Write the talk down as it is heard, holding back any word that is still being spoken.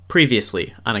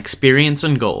Previously on Experience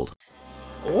in Gold.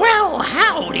 Well,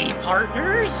 howdy,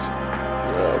 partners.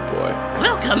 Oh, boy.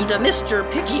 Welcome to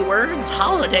Mr. Picky Word's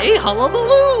Holiday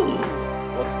Hullabaloo.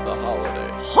 What's the holiday?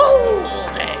 Whole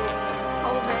day.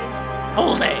 Whole day.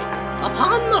 Whole day.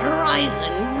 Upon the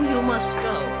horizon you must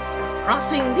go,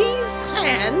 crossing these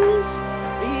sands,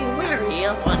 being wary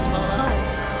of what's below.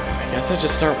 I guess I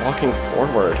just start walking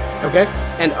forward. Okay.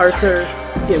 And Arthur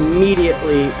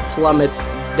immediately plummets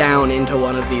down into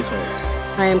one of these holes.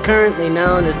 I am currently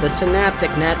known as the Synaptic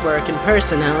Network and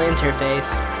Personnel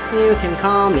Interface. You can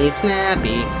call me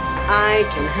Snappy. I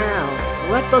can help.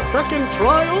 Let the second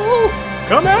trial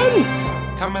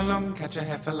commence! Come along, catch a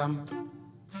heffalump.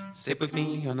 Sit with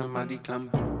me on a muddy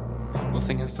clump. We'll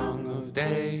sing a song of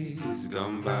days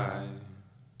gone by.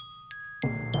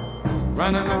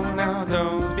 Run along now,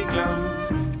 don't be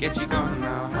glum. Get you gone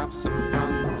now, have some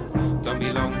fun. Don't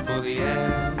be long for the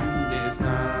end is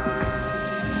nigh.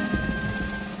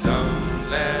 Don't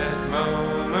let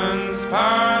moments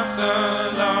pass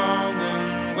along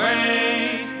and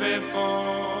waste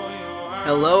before your eyes.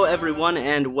 Hello, everyone,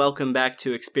 and welcome back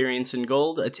to Experience in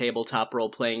Gold, a tabletop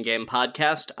role-playing game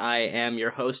podcast. I am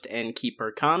your host and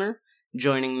keeper, Connor.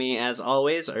 Joining me, as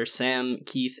always, are Sam,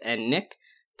 Keith, and Nick,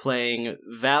 playing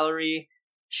Valerie,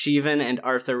 Shivan, and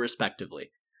Arthur, respectively.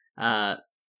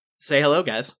 Say hello,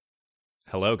 guys.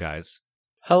 Hello, guys.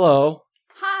 Hello,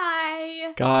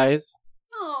 Hi. guys.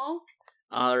 Oh.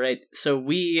 Alright, so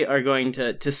we are going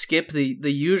to skip the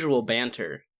usual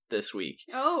banter this week.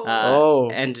 Oh.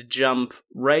 And jump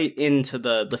right into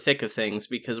the thick of things,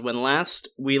 because when last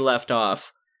we left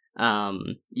off,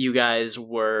 you guys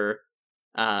were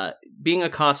being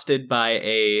accosted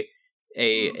by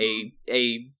a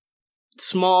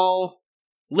small,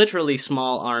 literally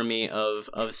small army of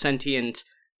sentient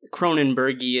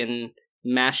Cronenbergian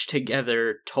mashed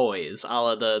together toys, a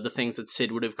la the things that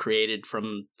Sid would have created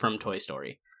from Toy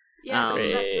Story. Yes,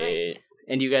 that's right.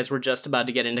 And you guys were just about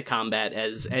to get into combat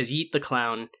as Yeet the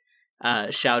Clown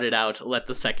shouted out, "Let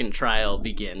the second trial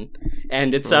begin."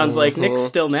 And it sounds like Nick's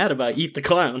still mad about Yeet the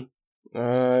Clown.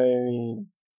 I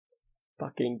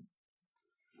fucking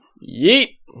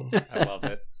yeet. I love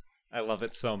it. I love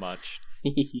it so much.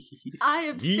 I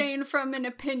abstain from an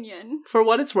opinion. For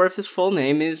what it's worth, his full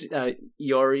name is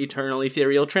Your Eternal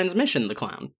Ethereal Transmission, the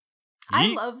Clown. I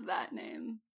Yeet. love that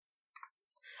name.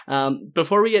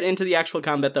 Before we get into the actual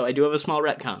combat, though, I do have a small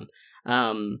retcon.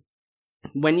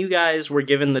 When you guys were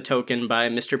given the token by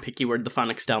Mr. Pickyword the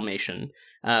Phonics Dalmatian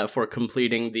for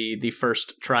completing the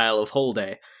first trial of Whole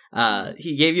Day,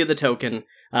 he gave you the token.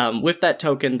 With that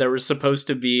token, there was supposed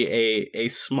to be a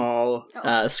small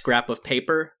scrap of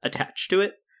paper attached to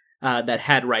it that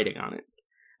had writing on it.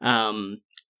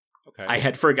 Okay. I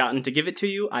had forgotten to give it to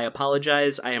you. I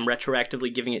apologize. I am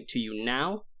retroactively giving it to you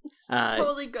now.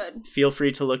 Totally good. Feel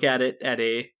free to look at it at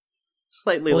a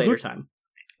slightly later time.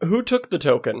 Who took the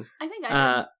token? I think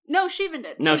I did. No, Shivan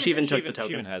did. No, Shivan Shivan did. took the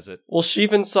token. Shivan has it. Well,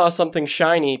 Shivan saw something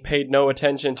shiny, paid no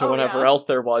attention to Oh, whatever yeah. else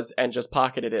there was, and just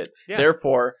pocketed it. Yeah.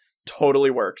 Therefore,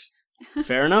 totally works.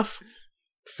 Fair enough.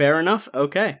 Fair enough.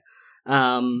 Okay.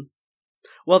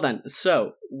 Well then,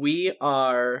 so we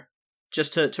are,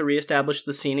 just to reestablish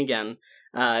the scene again,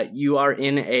 you are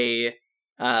in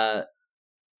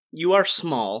you are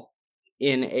small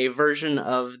in a version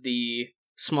of the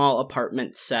small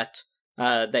apartment set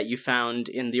that you found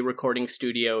in the recording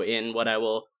studio in what I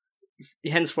will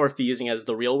henceforth be using as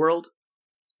the real world,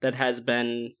 that has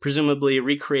been presumably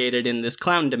recreated in this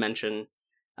clown dimension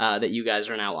that you guys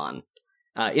are now on.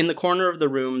 In the corner of the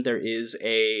room, there is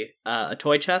a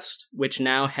toy chest, which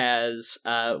now has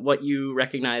what you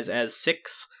recognize as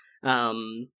six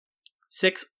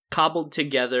cobbled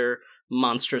together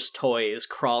monstrous toys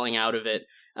crawling out of it.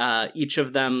 Each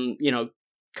of them,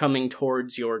 coming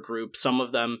towards your group. Some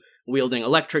of them wielding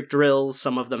electric drills.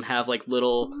 Some of them have like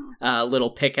little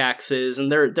pickaxes,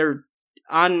 and they're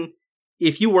on.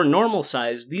 If you were normal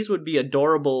sized, these would be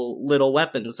adorable little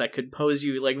weapons that could pose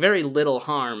you like very little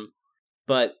harm.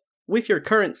 But with your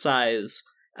current size,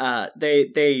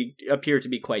 they appear to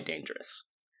be quite dangerous.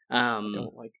 I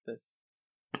don't like this.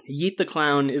 Yeet the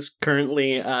Clown is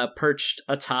currently perched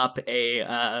atop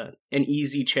an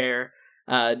easy chair,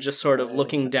 just sort of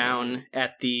looking down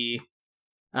at the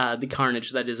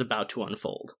carnage that is about to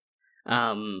unfold.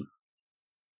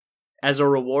 As a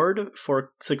reward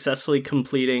for successfully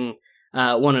completing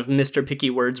one of Mr.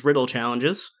 Pickyword's riddle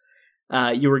challenges,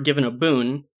 you were given a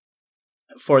boon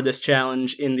for this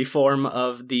challenge in the form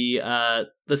of the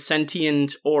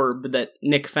sentient orb that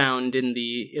Nick found in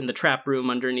the trap room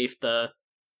underneath the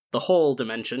whole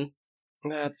dimension.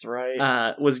 That's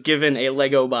right. Was given a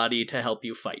Lego body to help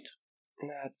you fight.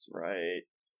 That's right.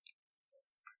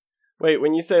 Wait,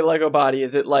 when you say Lego body,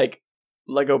 is it like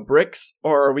Lego bricks,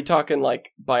 or are we talking like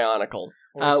Bionicles?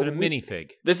 Or is it a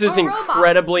minifig? This is A robot.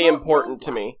 incredibly important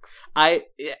to me. I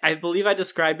believe I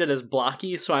described it as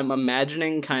blocky, so I'm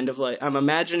imagining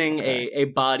a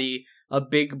body, a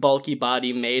big bulky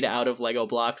body made out of Lego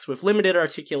blocks with limited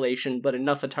articulation, but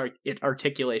enough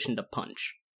articulation to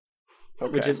punch,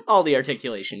 Okay. which is all the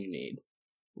articulation you need.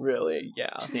 Really,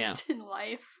 yeah. Just Yeah. in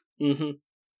life. Mm-hmm.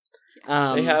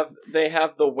 They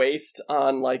have the waist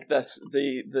on like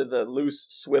the loose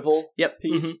swivel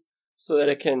piece, mhm. so that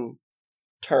it can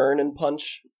turn and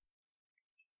punch.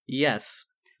 Yes.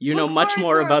 You Look know much forward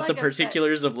more to our about the Lego set.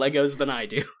 particulars of Legos than I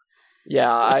do.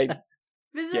 Yeah,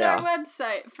 Visit Yeah. our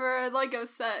website for a Lego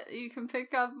set you can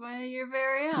pick up one of your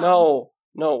very own. no,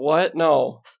 what?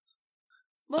 No,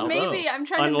 Well, Although, maybe. I'm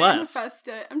trying unless- to manifest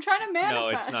it. I'm trying to manifest. No,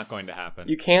 it's not going to happen.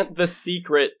 you can't The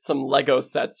Secret some Lego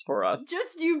sets for us.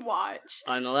 Just you watch.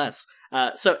 Unless.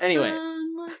 So anyway,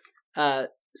 Unless-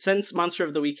 since Monster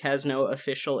of the Week has no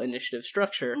official initiative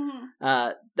structure,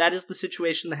 Mhm. that is the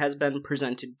situation that has been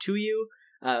presented to you.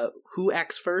 Who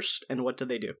acts first, and what do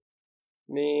they do?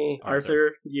 Me.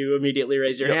 Arthur, you immediately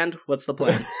raise your hand. What's the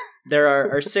plan? There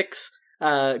are 6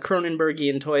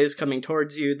 Cronenbergian toys coming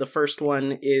towards you. The first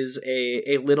one is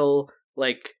a little,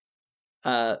 like,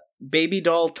 baby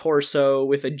doll torso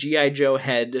with a G.I. Joe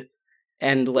head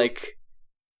and, like,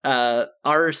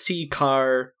 RC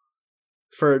car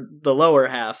for the lower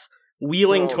half,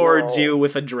 wheeling Oh, towards no. you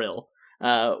with a drill.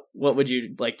 What would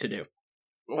you like to do?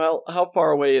 Well, how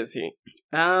far away is he?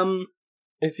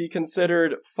 Is he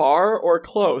considered far or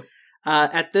close?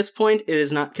 At this point, it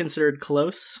is not considered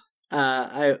close.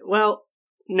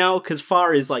 No, because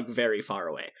far is like very far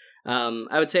away.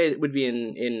 I would say it would be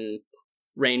in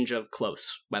range of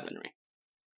close weaponry.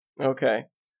 Okay.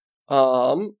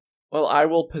 Well, I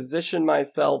will position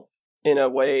myself in a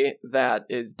way that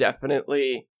is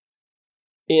definitely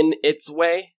in its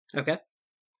way. Okay.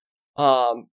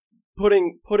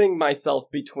 Putting myself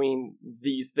between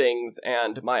these things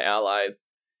and my allies,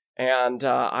 and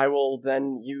I will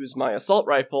then use my assault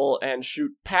rifle and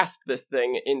shoot past this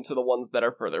thing into the ones that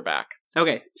are further back.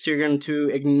 Okay, so you're going to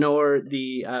ignore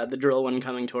the drill one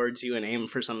coming towards you and aim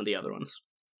for some of the other ones.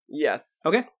 Yes.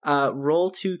 Okay.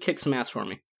 Roll to kick some ass for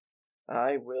me.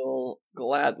 I will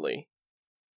gladly.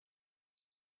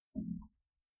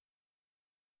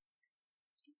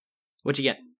 What you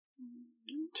get?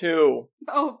 2.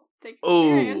 Oh, take Ooh.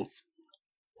 experience.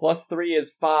 Plus 3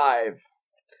 is 5.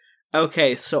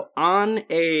 Okay, so on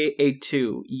a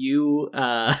 2, you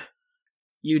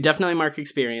definitely mark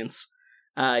experience.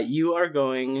 You are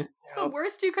going. It's the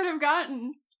worst you could have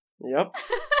gotten. Yep.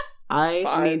 I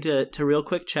 5. need to real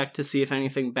quick check to see if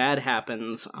anything bad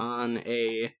happens on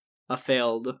a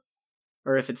failed,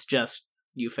 or if it's just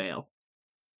you fail.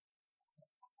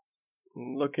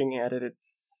 Looking at it,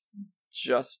 it's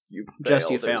just you fail. Just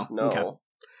you There's fail. No. Okay. All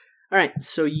right,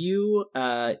 so you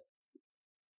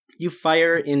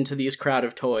fire into these crowd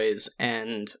of toys,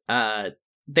 and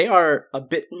they are a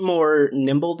bit more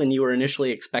nimble than you were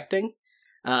initially expecting.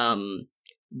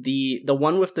 The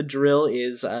one with the drill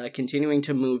is continuing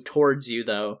to move towards you,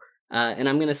 though, and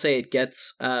I'm gonna say it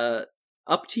gets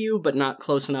up to you, but not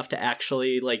close enough to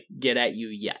actually like get at you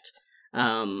yet.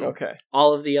 Okay.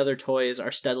 All of the other toys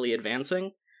are steadily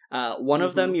advancing. One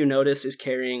of them you notice is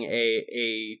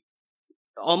carrying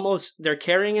they're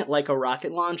carrying it like a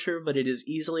rocket launcher, but it is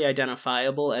easily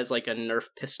identifiable as like a Nerf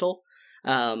pistol.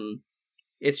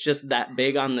 It's just that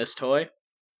big on this toy.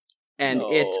 And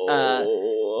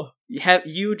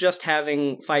you just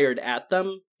having fired at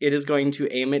them, it is going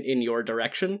to aim it in your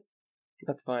direction.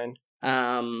 That's fine.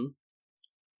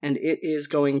 And it is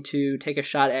going to take a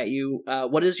shot at you.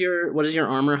 What is your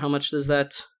armor? How much does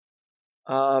that?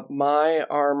 My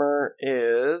armor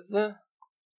is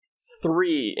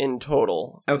 3 in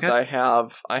total. Okay.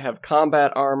 'Cause I have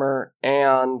combat armor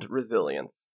and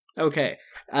resilience. Okay.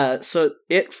 So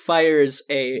it fires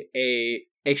a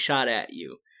shot at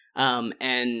you.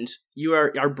 And you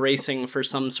are bracing for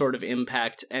some sort of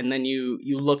impact, and then you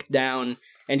look down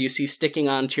and you see sticking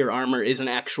onto your armor is an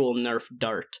actual Nerf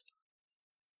dart.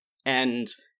 And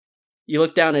you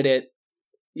look down at it,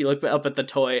 you look up at the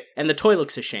toy, and the toy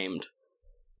looks ashamed.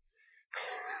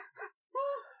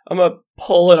 I'm gonna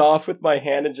pull it off with my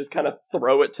hand and just kind of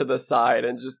throw it to the side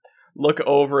and just look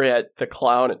over at the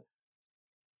clown.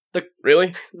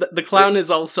 Really? The clown is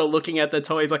also looking at the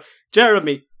toy. He's like,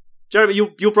 Jeremy,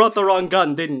 you brought the wrong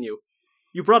gun, didn't you?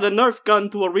 You brought a Nerf gun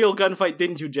to a real gunfight,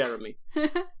 didn't you, Jeremy?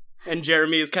 And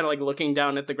Jeremy is kind of like looking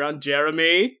down at the ground.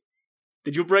 Jeremy,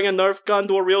 did you bring a Nerf gun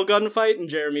to a real gunfight? And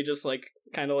Jeremy just like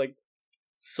kind of like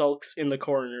sulks in the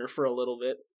corner for a little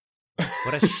bit.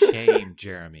 What a shame,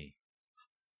 Jeremy.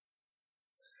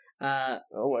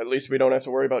 Oh, at least we don't have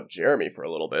to worry about Jeremy for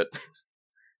a little bit.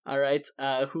 All right.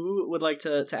 Who would like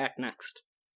to act next?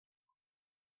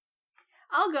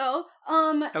 I'll go.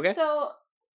 Okay. So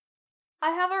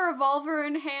I have a revolver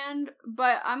in hand,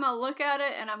 but I'm gonna look at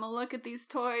it and I'm gonna look at these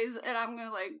toys and I'm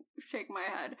gonna like shake my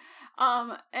head.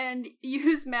 And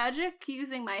use magic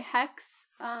using my hex,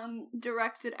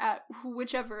 directed at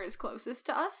whichever is closest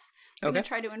to us. I'm gonna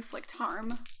try to inflict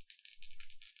harm.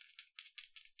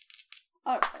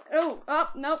 Nope,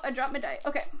 I dropped my die.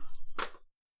 Okay.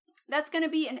 That's gonna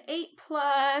be an 8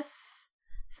 plus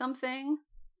something.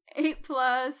 8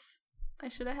 plus... I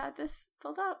should have had this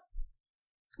pulled up.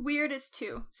 Weird is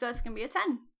 2, so that's gonna be a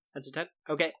 10. That's a 10?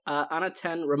 Okay. On a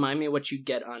 10, remind me what you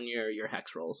get on your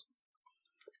hex rolls.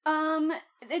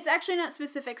 It's actually not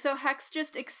specific, so hex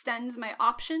just extends my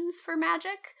options for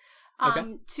magic,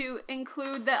 to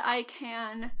include that I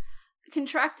can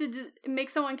make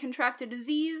someone contract a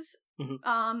disease,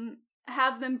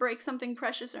 have them break something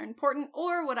precious or important,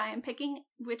 or what I am picking,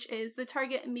 which is the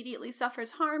target immediately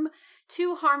suffers harm,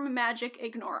 2 harm magic,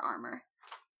 ignore armor.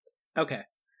 Okay.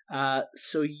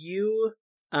 So you,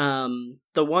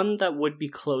 the one that would be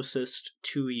closest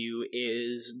to you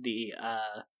is the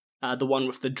one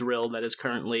with the drill that is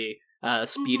currently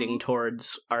speeding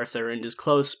towards Arthur and is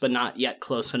close, but not yet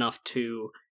close enough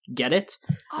to get it.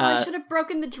 I should have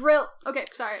broken the drill. Okay,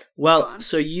 sorry. Well,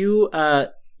 so you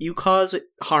cause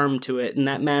harm to it, and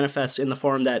that manifests in the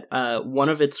form that one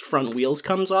of its front wheels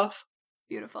comes off.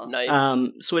 Beautiful. Nice.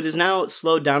 So it is now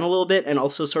slowed down a little bit and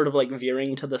also sort of like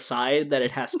veering to the side that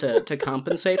it has to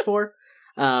compensate for.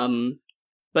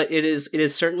 But it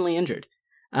is certainly injured.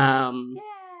 And then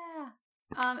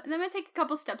I'm gonna take a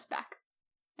couple steps back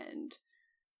and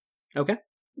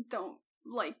don't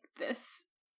like this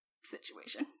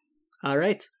situation. All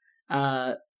right.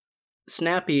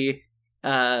 Snappy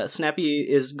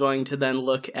is going to then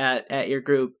look at your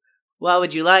group. What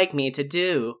would you like me to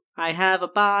do? I have a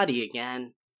body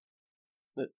again.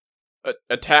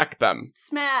 Attack them.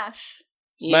 Smash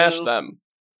them.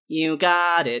 You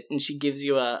got it. And she gives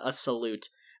you a salute.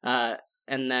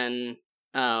 And then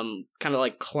kind of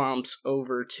like clomps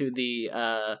over to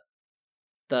the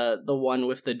one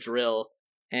with the drill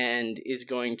and is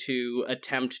going to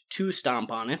attempt to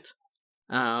stomp on it.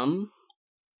 And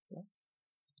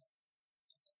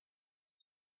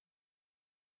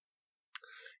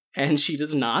she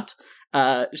does not.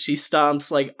 She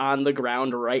stomps like on the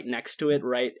ground right next to it,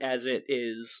 right as it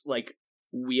is like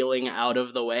wheeling out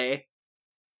of the way.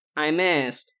 I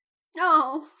missed.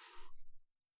 Oh.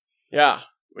 Yeah,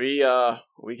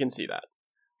 we can see that.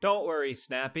 Don't worry,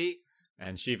 Snappy.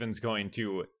 And Shivan's going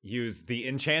to use the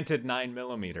enchanted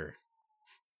 9mm.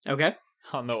 Okay.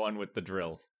 On the one with the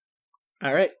drill.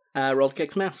 All right. Roll to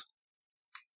kick some ass.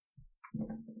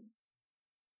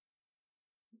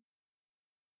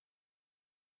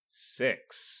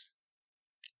 Six.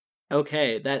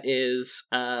 Okay, that is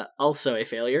also a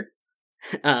failure.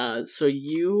 So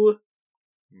you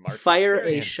fire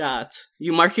a shot.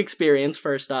 You mark experience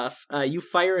first off. You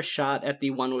fire a shot at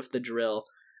the one with the drill,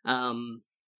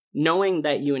 knowing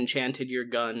that you enchanted your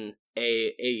gun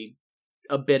a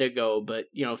bit ago, but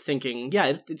thinking,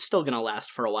 yeah, it's still gonna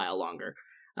last for a while longer.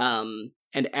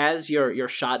 And as your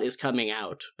shot is coming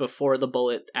out, before the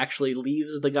bullet actually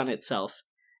leaves the gun itself,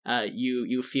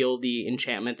 you feel the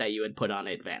enchantment that you had put on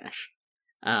it vanish.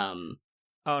 Oh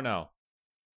no.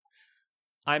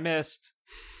 I missed.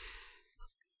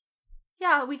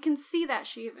 Yeah, we can see that,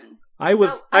 Shivan. I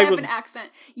have an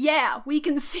accent. Yeah, we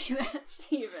can see that,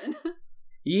 Shivan.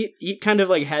 He kind of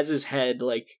like has his head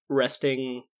like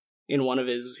resting in one of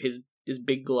his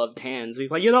big gloved hands. He's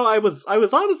like, I was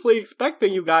honestly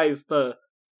expecting you guys to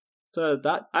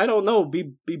that, I don't know,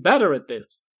 be better at this.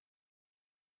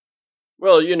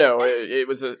 Well, it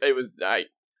was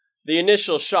the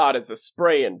initial shot is a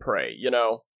spray and pray,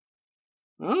 All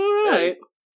right.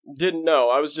 Didn't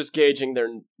know. I was just gauging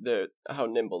how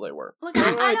nimble they were. Look,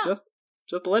 all right,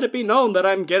 just let it be known that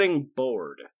I'm getting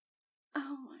bored.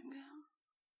 Oh my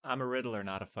god. I'm a riddler,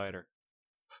 not a fighter.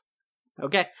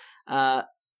 Okay.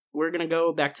 We're gonna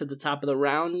go back to the top of the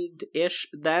round-ish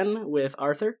then with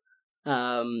Arthur.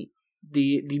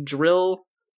 The drill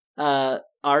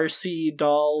RC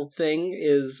doll thing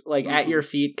is like at your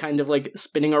feet, kind of like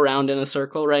spinning around in a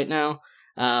circle right now.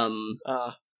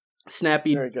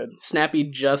 Snappy, very good. Snappy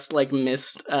just like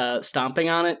missed stomping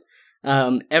on it.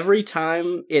 Every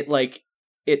time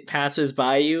it passes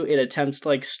by you, it attempts to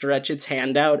like stretch its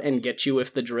hand out and get you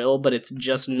with the drill, but it's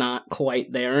just not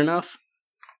quite there enough.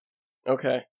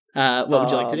 Okay. What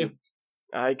would you like to do?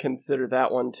 I consider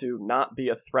that one to not be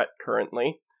a threat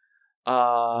currently.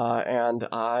 And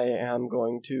I am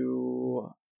going to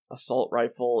assault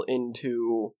rifle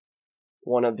into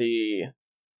one of the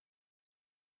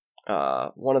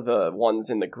ones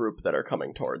in the group that are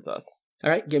coming towards us. All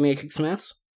right, give me a kick some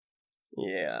ass.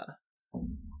 Yeah.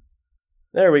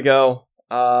 There we go.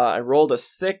 I rolled a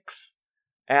 6.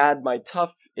 Add my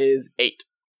tough is 8.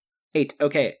 8.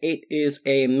 Okay, 8 is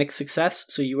a mixed success,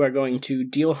 so you are going to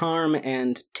deal harm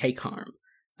and take harm.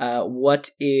 What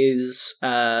is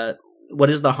the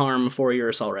harm for your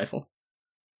assault rifle?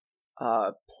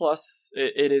 Plus,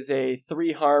 it is a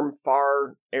 3 harm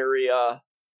far area.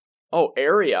 Oh,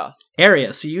 area.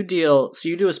 Area. So you do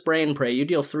a spray and pray. You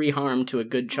deal 3 harm to a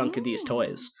good chunk of these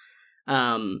toys.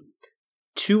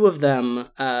 2 of them,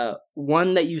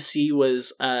 one that you see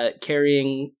was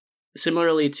carrying,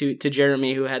 similarly to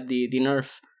Jeremy, who had the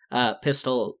Nerf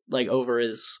pistol like over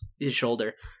his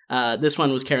shoulder. This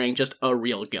one was carrying just a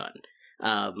real gun.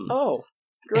 Oh,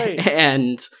 great!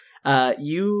 And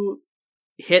you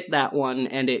hit that one,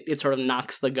 and it sort of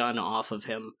knocks the gun off of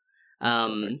him.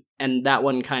 And that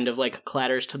one kind of like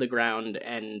clatters to the ground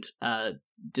and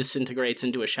disintegrates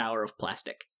into a shower of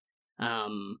plastic.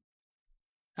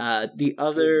 The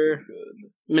other,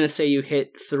 I'm gonna say you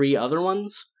hit 3 other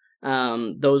ones.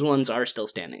 Those ones are still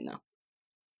standing though.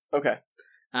 Okay.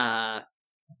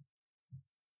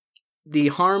 The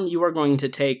harm you are going to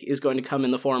take is going to come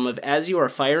in the form of, as you are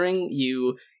firing,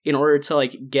 you, in order to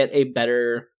like get a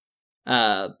better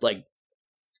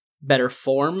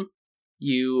form,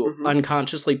 you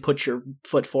unconsciously put your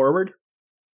foot forward,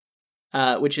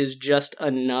 which is just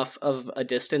enough of a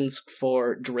distance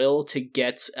for drill to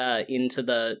get into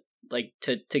the, like,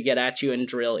 to get at you and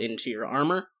drill into your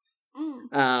armor.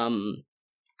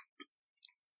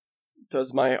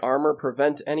 Does my armor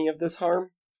prevent any of this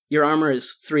harm? Your armor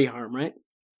is 3 harm, right?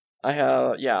 I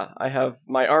have,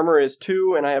 my armor is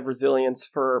 2, and I have resilience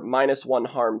for -1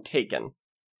 harm taken.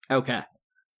 Okay.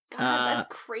 God, that's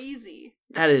crazy.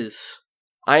 That is.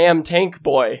 I am Tank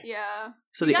Boy. Yeah.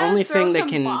 So you the only throw thing that some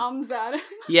can bombs at him.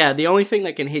 Yeah, the only thing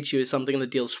that can hit you is something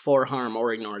that deals 4 harm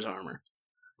or ignores armor.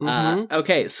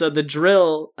 Okay, so the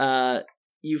drill,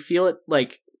 you feel it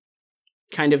like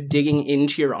kind of digging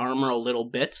into your armor a little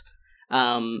bit,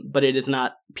 but it is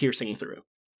not piercing through.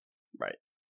 Right.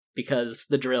 Because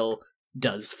the drill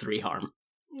does 3 harm.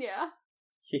 Yeah.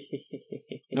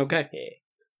 Okay.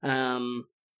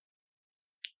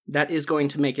 That is going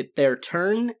to make it their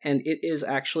turn, and it is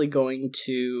actually going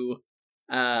to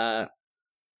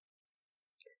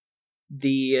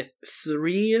the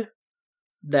 3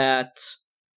 that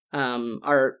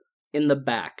are in the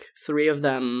back. 3 of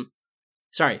them,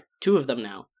 2 of them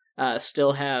now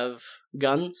still have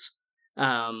guns.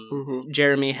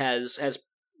 Jeremy has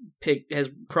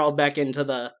crawled back into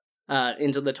the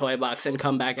toy box and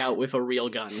come back out with a real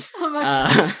gun. Oh my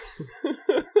God.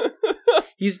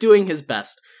 He's doing his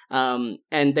best.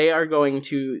 And they are going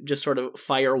to just sort of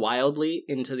fire wildly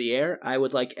into the air. I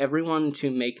would like everyone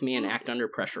to make me an act under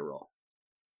pressure roll.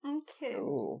 Okay.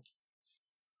 Oh.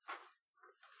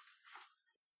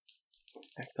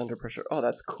 Act under pressure. Oh,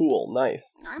 that's cool.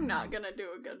 Nice. I'm not gonna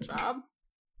do a good job.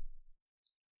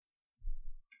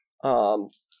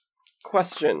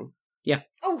 Question. Yeah.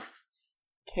 Oof.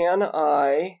 Can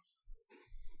I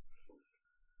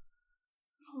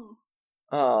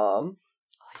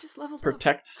I just leveled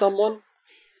protect someone?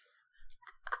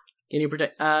 Can you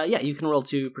protect? Yeah, you can roll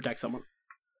to protect someone.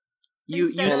 You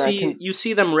Instead- you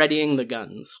see them readying the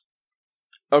guns.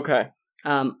 Okay.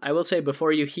 I will say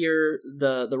before you hear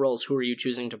the rolls, who are you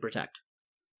choosing to protect?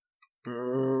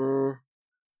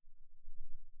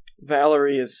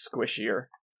 Valerie is squishier.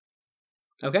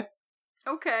 Okay.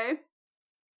 Okay.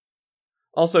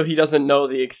 Also, he doesn't know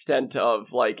the extent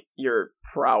of, like, your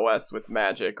prowess with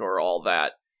magic or all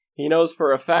that. He knows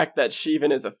for a fact that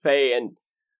Shivan is a fae, and,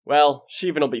 well,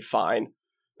 Shivan will be fine.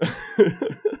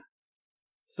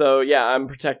 So, yeah, I'm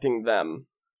protecting them.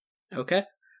 Okay.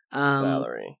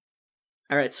 Valerie.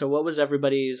 Alright, so what was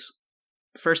everybody's...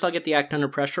 First, I'll get the act under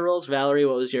pressure rolls. Valerie,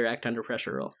 what was your act under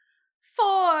pressure roll?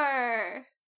 4.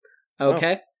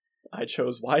 Okay. Oh, I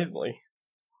chose wisely.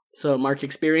 So, mark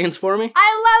experience for me.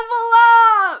 I level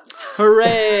up!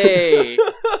 Hooray!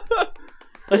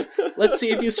 Let's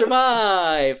see if you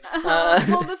survive.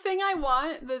 Well, the thing I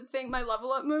want, my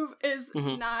level up move is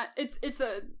not.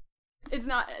 It's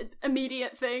not an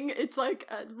immediate thing. It's like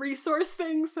a resource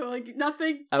thing. So like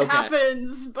nothing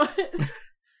happens. But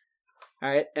all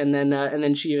right, and then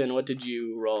Shivan, what did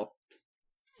you roll?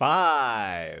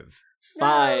 5.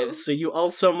 5. No. So you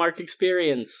also mark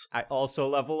experience. I also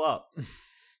level up.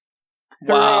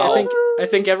 Wow. Hooray, I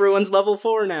think everyone's level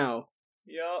 4 now.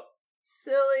 Yup.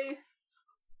 silly.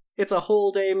 It's a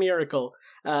whole day miracle.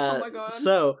 Oh my god.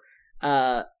 So,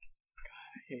 I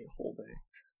hate whole day.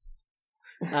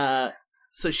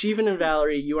 so Shivan and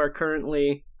Valerie, you are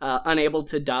currently unable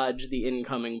to dodge the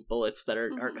incoming bullets that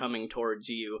are coming towards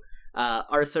you.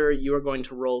 Arthur, you are going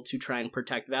to roll to try and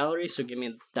protect Valerie, so give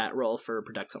me that roll for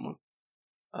protect someone.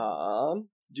 Do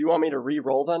you want me to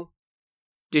re-roll then?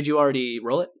 Did you already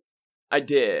roll it? I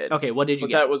did. Okay, what did you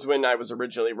but get? That was when I was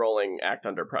originally rolling Act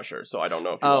Under Pressure, so I don't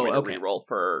know if you want me to re-roll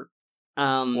for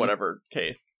whatever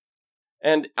case.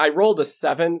 And I rolled a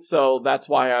 7, so that's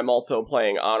why I'm also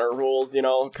playing honor rules,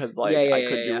 because I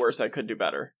could do worse, I could do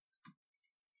better.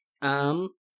 I'm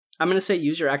going to say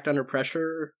use your Act Under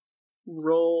Pressure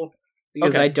roll,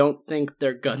 because I don't think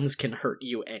their guns can hurt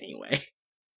you anyway.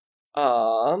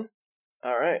 Alright.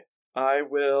 I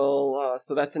will,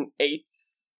 so that's an 8,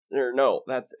 or no,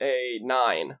 that's a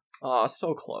 9.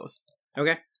 So close.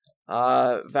 Okay.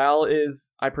 Val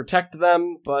is, I protect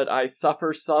them, but I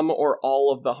suffer some or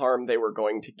all of the harm they were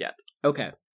going to get.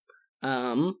 Okay.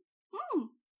 Alright,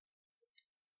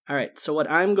 so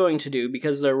what I'm going to do,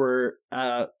 because there were,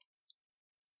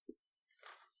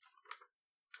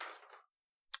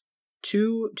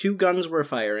 two guns were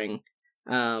firing,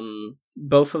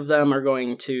 both of them are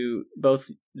going to, both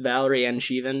Valerie and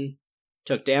Shivan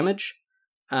took damage,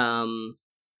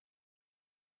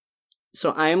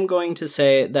 so I am going to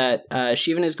say that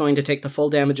Shivan is going to take the full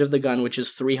damage of the gun, which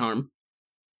is 3 harm,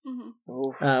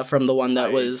 from the one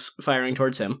that was firing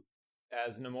towards him.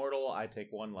 As an immortal, I take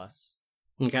 1 less.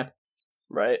 Okay.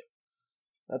 Right.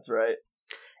 That's right.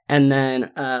 And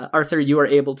then, Arthur, you are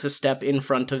able to step in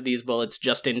front of these bullets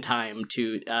just in time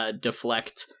to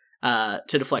deflect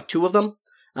 2 of them.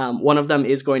 One of them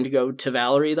is going to go to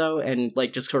Valerie, though, and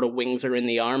just sort of wings her in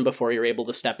the arm before you're able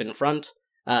to step in front.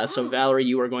 So Valerie,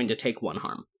 you are going to take 1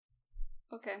 harm.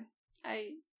 Okay.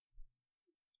 I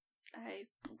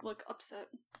look upset.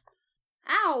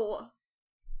 Ow!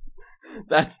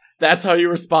 That's how you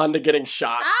respond to getting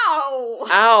shot. Ow!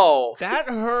 Ow! That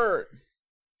hurt!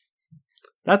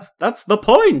 That's the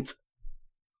point!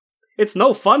 It's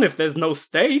no fun if there's no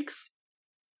stakes!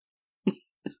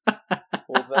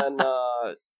 Well then,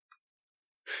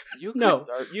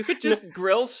 you could just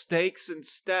grill steaks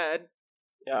instead.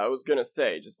 Yeah, I was gonna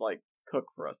say, just cook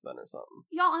for us then or something.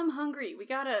 Y'all, I'm hungry. We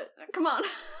gotta, come on.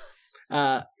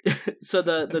 So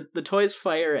the toys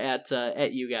fire at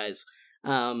you guys,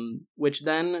 which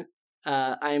then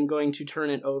I am going to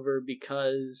turn it over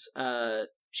because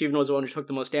Shivan was the one who took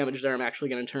the most damage there. I'm actually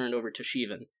going to turn it over to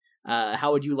Shivan.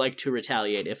 How would you like to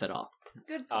retaliate, if at all?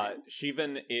 Good.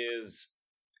 Shivan is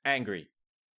angry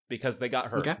because they got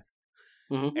hurt. Okay.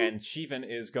 Mm-hmm. And Shivan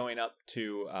is going up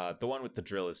to the one with the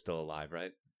drill is still alive,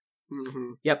 right?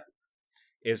 Mm-hmm. Yep.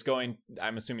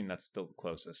 I'm assuming that's still the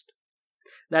closest.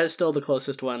 That is still the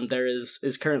closest one. There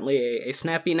is currently a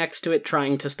Snappy next to it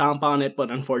trying to stomp on it,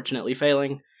 but unfortunately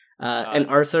failing. And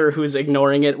Arthur, who's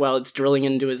ignoring it while it's drilling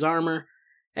into his armor.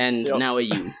 And now a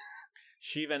you.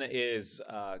 Shivan is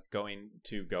going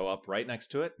to go up right next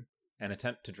to it and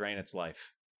attempt to drain its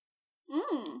life.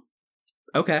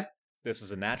 Okay. This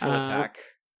is a natural attack,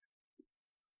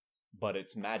 but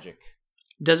it's magic.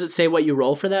 Does it say what you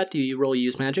roll for that? Do you roll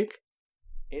use magic?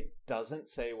 It doesn't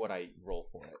say what I roll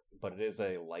for it, but it is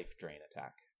a life drain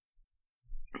attack.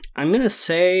 I'm gonna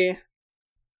say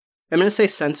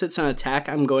since it's an attack,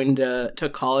 I'm going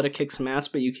to call it a kick some ass,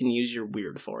 but you can use your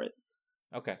weird for it.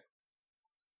 Okay.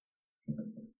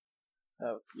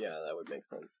 That would make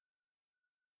sense.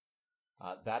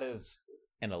 That is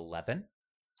an 11.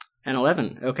 An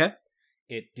 11, okay.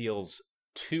 It deals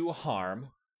 2 harm,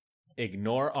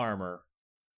 ignore armor,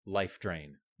 life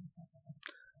drain.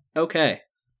 Okay.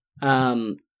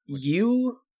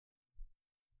 You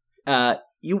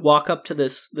walk up to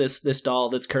this doll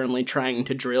that's currently trying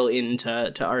to drill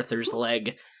into Arthur's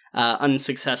leg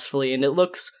unsuccessfully, and it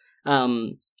looks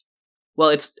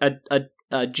it's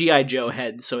a G.I. Joe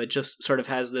head, so it just sort of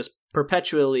has this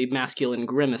perpetually masculine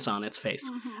grimace on its face.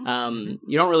 Mm-hmm.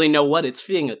 You don't really know what it's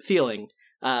feeling,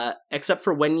 except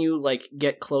for when you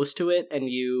get close to it and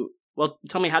you. Well,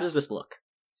 tell me, how does this look?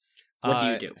 What do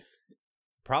you do?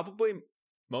 Probably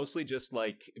mostly just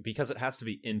because it has to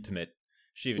be intimate.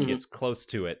 She even gets close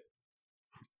to it,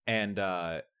 and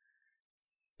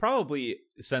probably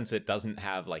since it doesn't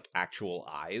have actual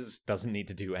eyes, doesn't need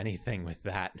to do anything with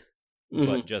that,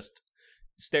 but just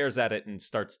stares at it and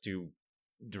starts to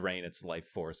drain its life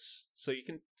force. So you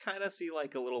can kind of see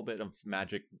a little bit of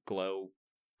magic glow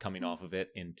coming off of it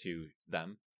into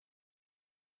them.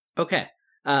 Okay.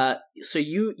 So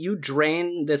you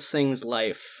drain this thing's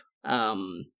life,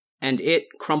 and it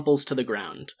crumples to the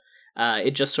ground.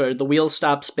 It just sort of, the wheels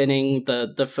stop spinning,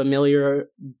 the familiar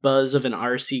buzz of an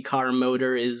RC car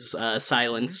motor is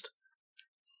silenced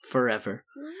forever.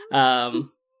 And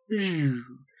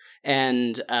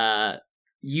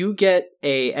you get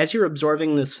as you're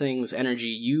absorbing this thing's energy,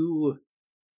 you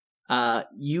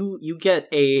get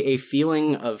a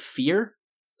feeling of fear.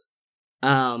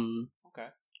 Okay.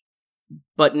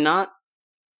 But not,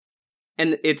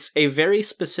 and it's a very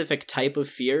specific type of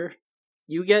fear.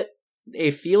 You get a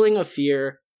feeling of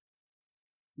fear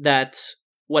that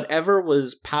whatever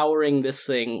was powering this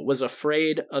thing was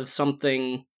afraid of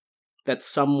something that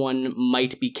someone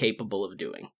might be capable of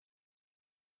doing.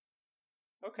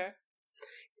 Okay.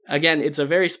 Again, it's a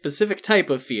very specific type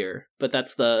of fear, but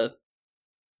that's the...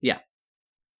 Yeah.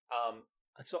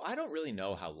 So I don't really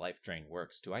know how Life Drain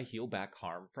works. Do I heal back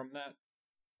harm from that?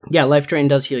 Yeah, Life Drain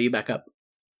does heal you back up.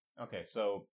 Okay,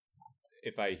 so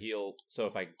if I deal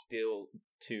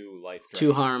 2 Life Drain...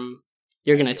 2 harm,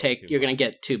 you're gonna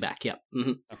get 2 back, yep.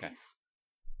 Mm-hmm. Okay.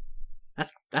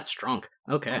 That's strong.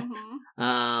 Okay.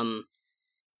 Mm-hmm.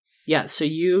 Yeah, so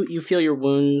you feel your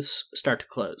wounds start to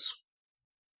close.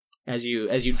 As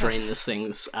you drain this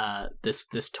thing's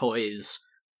this toy's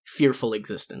fearful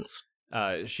existence.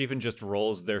 Shivan just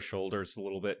rolls their shoulders a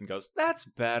little bit and goes, "That's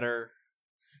better."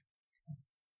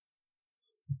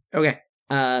 Okay.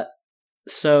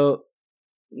 So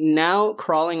now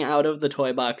crawling out of the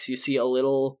toy box, you see a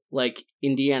little like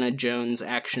Indiana Jones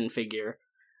action figure,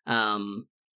 that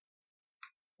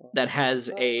has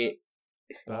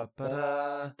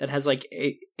like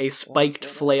a spiked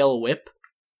flail whip.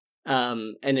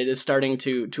 And it is starting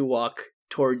to walk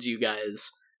towards you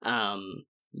guys,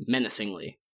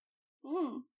 menacingly.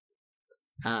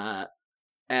 At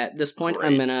this point,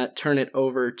 I'm gonna turn it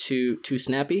over to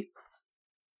Snappy,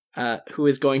 who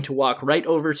is going to walk right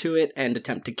over to it and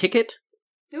attempt to kick it.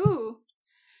 Ooh.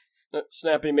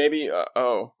 Snappy, maybe?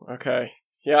 Oh, okay.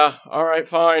 Yeah, alright,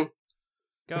 fine.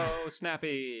 Go,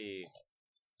 Snappy!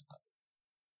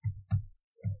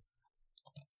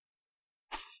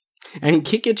 And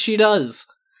kick it she does.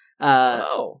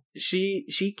 Oh.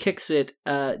 She kicks it,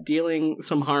 dealing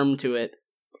some harm to it.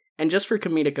 And just for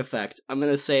comedic effect, I'm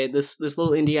gonna say this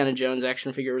little Indiana Jones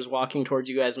action figure is walking towards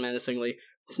you guys menacingly.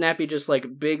 Snappy, just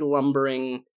like big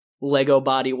lumbering Lego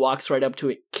body, walks right up to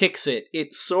it, kicks it.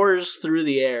 It soars through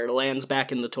the air, lands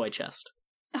back in the toy chest.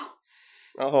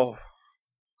 Oh.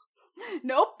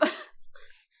 Nope.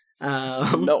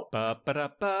 Nope.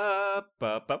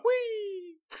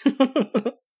 Wee!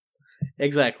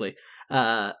 Exactly.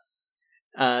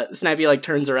 Snappy like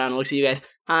turns around and looks at you guys.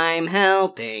 I'm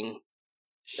helping.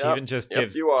 Shivan just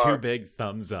gives 2 big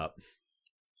thumbs up.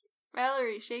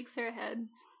 Valerie shakes her head.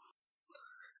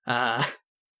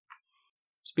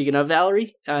 Speaking of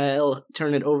Valerie, I'll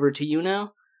turn it over to you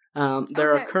now.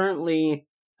 There are currently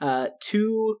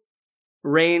 2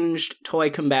 ranged toy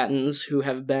combatants who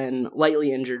have been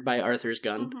lightly injured by Arthur's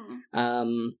gun.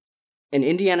 Mm-hmm. An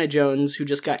Indiana Jones who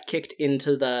just got kicked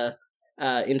into the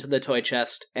toy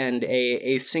chest, and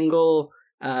a single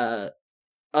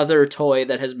other toy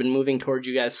that has been moving towards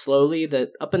you guys slowly, that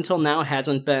up until now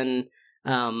hasn't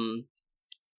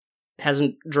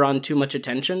drawn too much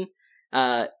attention.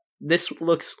 This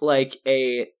looks like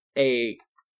a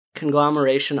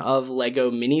conglomeration of Lego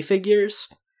minifigures.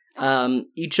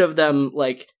 Each of them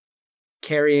like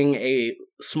carrying a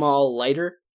small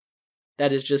lighter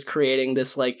that is just creating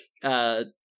this like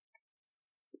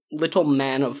little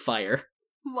man of fire.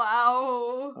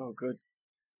 Wow. Oh, good.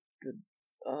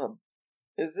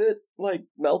 Is it, like,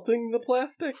 melting the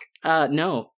plastic?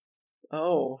 No.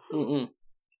 Oh. Mm-mm.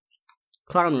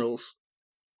 Clown rules.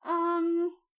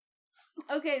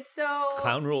 Okay, so...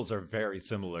 Clown rules are very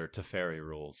similar to fairy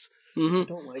rules. I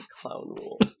don't like clown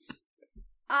rules.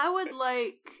 I would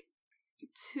like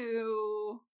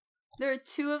to... There are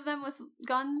 2 of them with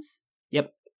guns?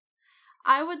 Yep.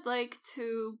 I would like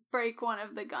to break one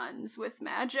of the guns with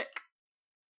magic.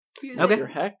 Your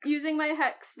hex? Using my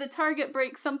hex. The target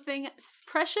breaks something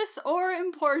precious or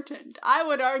important. I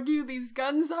would argue these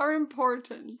guns are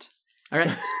important.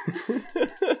 Alright.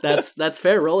 That's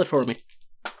fair. Roll it for me.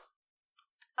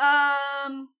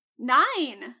 9.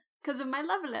 Because of my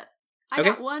level up. I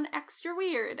got 1 extra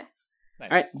weird. Nice.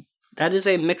 Alright. That is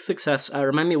a mixed success.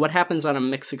 Remind me, what happens on a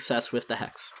mixed success with the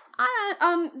hex?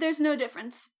 There's no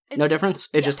difference. No difference?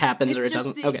 It just happens or it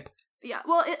doesn't? Okay. Yeah,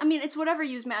 well, it's whatever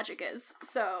use magic is,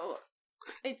 so...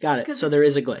 Got it, so there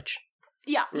is a glitch.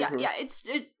 Yeah, yeah.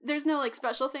 There's no, like,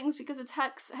 special things because it's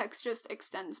hex. Hex just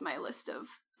extends my list of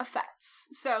effects,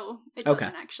 so it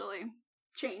doesn't actually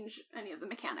change any of the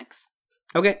mechanics.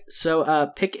 Okay,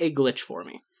 so pick a glitch for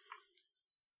me.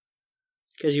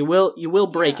 Because you will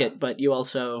break it, but you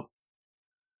also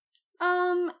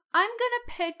I'm gonna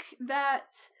pick that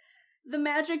the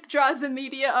magic draws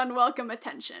immediate unwelcome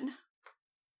attention.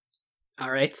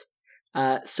 All right.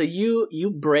 So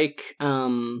you break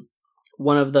one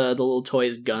of the little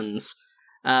toy's guns,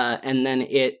 and then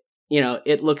it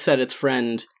looks at its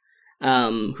friend,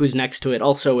 who's next to it,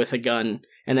 also with a gun,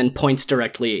 and then points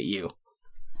directly at you.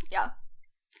 Yeah,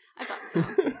 I thought so.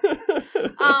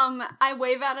 I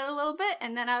wave at it a little bit,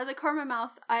 and then out of the corner of my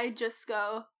mouth, I just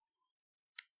go,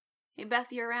 "Hey,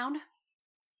 Beth, you around?"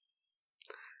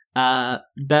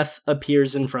 Beth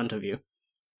appears in front of you.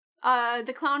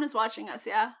 The clown is watching us,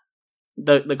 yeah?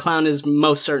 The clown is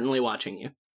most certainly watching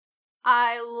you.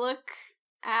 I look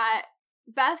at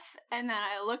Beth, and then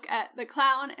I look at the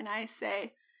clown, and I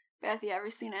say, "Beth, you ever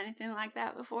seen anything like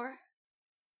that before?"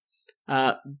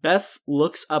 Beth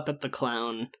looks up at the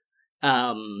clown,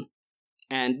 and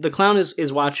the clown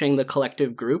is watching the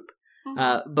collective group.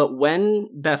 Mm-hmm. But when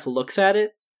Beth looks at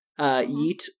it,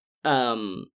 Yeet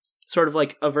sort of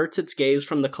like averts its gaze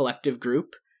from the collective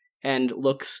group and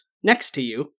looks next to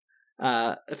you,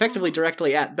 effectively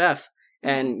directly at Beth,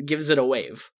 and gives it a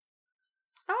wave.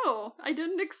 Oh, I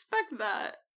didn't expect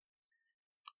that.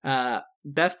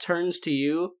 Beth turns to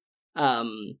you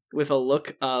with a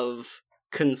look of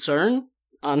concern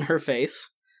on her face,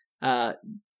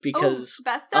 because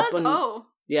Beth does?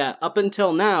 Yeah, up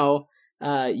until now,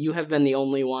 you have been the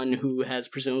only one who has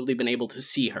presumably been able to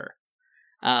see her.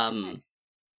 And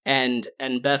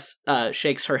Beth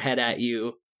shakes her head at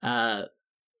you,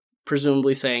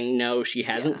 presumably saying no, she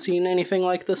hasn't seen anything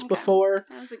like this before.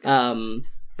 That was a good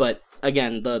test. But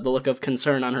again, the look of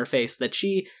concern on her face that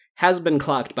she has been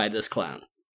clocked by this clown.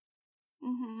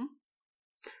 Mm-hmm.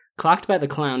 Clocked by the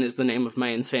Clown is the name of my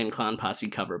Insane Clown Posse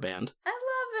cover band. I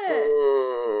love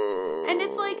it. And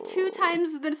it's like 2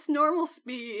 times this normal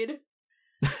speed.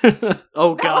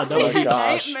 Oh god, that would be oh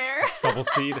gosh. a nightmare. Double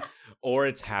speed, or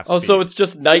it's half speed. Oh, so it's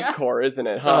just Nightcore, isn't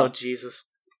it, huh? Oh, Jesus.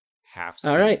 half speed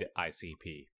All right.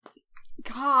 ICP.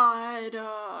 God.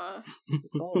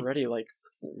 It's already, like,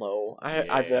 slow.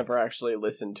 I've Yeah. never actually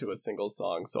listened to a single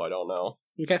song, so I don't know.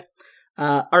 Okay.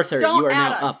 Arthur, Don't you are add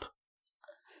now us. up.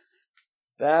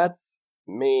 That's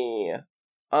me.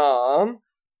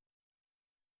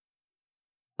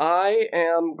 I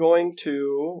am going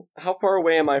to... How far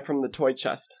away am I from the toy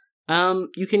chest?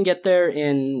 You can get there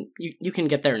you can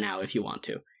get there now if you want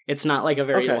to. It's not like a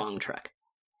very Okay. long trek.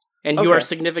 And you are Okay.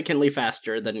 significantly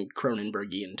faster than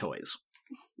Cronenbergian toys.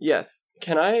 Yes.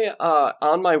 Can I,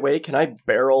 on my way, can I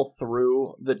barrel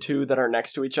through the 2 that are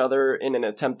next to each other in an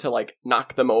attempt to, like,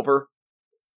 knock them over?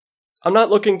 I'm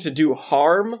not looking to do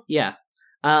harm. Yeah.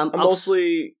 I'm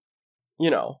mostly,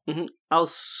 I'll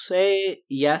say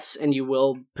yes, and you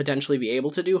will potentially be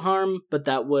able to do harm, but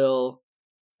that will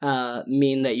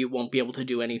mean that you won't be able to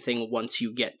do anything once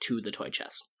you get to the toy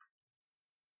chest.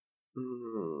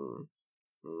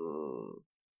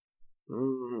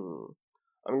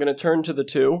 I'm gonna turn to the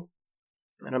 2,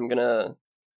 and I'm gonna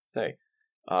say,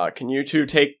 can you 2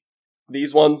 take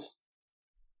these ones?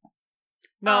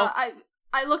 No.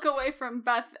 I look away from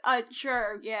Beth.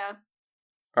 Sure, yeah.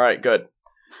 Alright, good.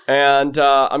 And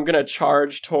I'm gonna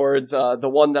charge towards the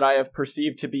one that I have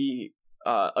perceived to be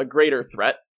a greater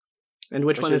threat. And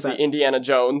which one is the that? Indiana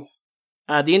Jones.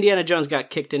 The Indiana Jones got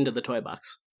kicked into the toy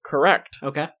box. Correct.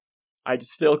 Okay. I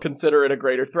still consider it a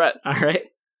greater threat. All right.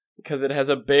 Because it has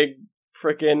a big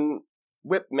frickin'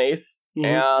 whip mace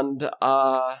and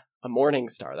a morning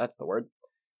star. That's the word.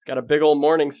 It's got a big old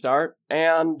morning star,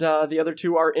 and the other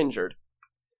 2 are injured.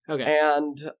 Okay.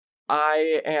 And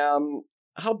I am...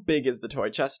 How big is the toy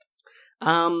chest?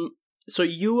 So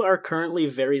you are currently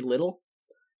very little.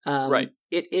 Right.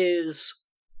 It is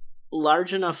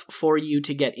large enough for you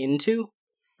to get into,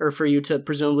 or for you to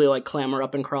presumably like clamber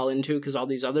up and crawl into, because all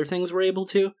these other things were able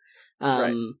to.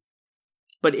 Right.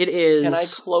 But it is... Can I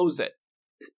close it?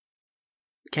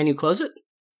 Can you close it?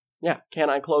 Yeah, can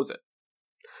I close it?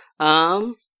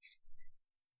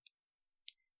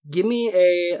 Give me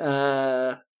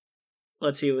a,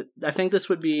 let's see, I think this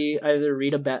would be either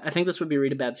read a bad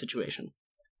situation.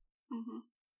 Mm-hmm.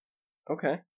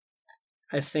 Okay.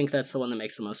 I think that's the one that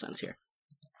makes the most sense here.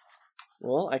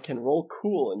 Well, I can roll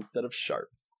cool instead of sharp.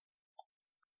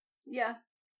 Yeah.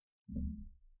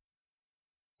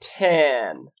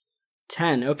 10.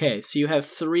 10, okay, so you have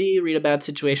 3 read a bad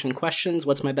situation questions.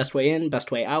 What's my best way in, best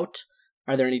way out?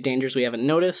 Are there any dangers we haven't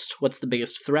noticed? What's the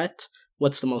biggest threat?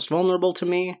 What's the most vulnerable to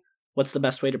me? What's the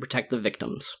best way to protect the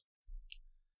victims?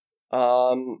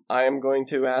 I am going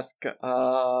to ask,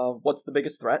 what's the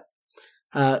biggest threat?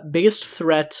 Biggest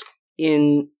threat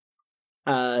in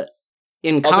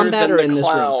In Other combat than or the in this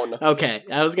clown. room? Okay,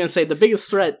 I was gonna say the biggest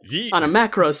threat Yeet. on a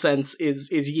macro sense is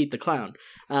Yeet the clown.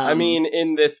 I mean,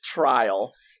 in this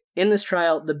trial. In this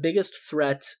trial, the biggest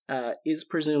threat is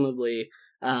presumably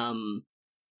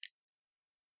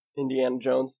Indiana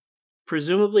Jones.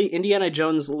 Presumably, Indiana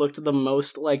Jones looked the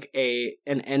most like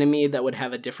an enemy that would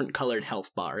have a different colored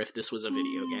health bar if this was a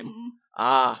video game.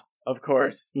 Ah, of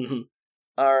course. Mm-hmm.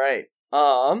 All right.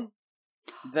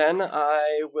 Then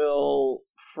I will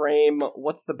frame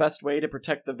what's the best way to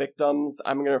protect the victims.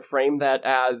 I'm going to frame that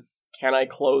as, can I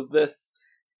close this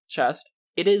chest?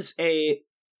 It's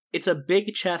a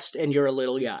big chest and you're a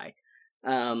little guy.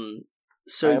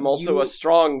 So I'm also a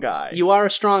strong guy. You are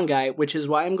a strong guy, which is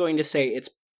why I'm going to say it's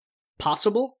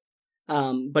possible,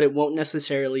 but it won't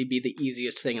necessarily be the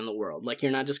easiest thing in the world. Like,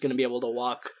 you're not just going to be able to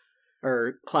walk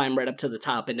or climb right up to the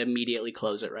top and immediately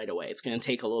close it right away. It's going to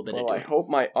take a little bit of doing. I hope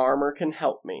my armor can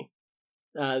help me.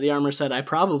 The armor said, I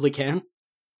probably can.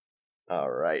 All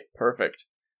right, perfect.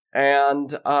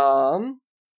 And, are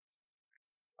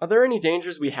there any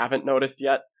dangers we haven't noticed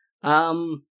yet?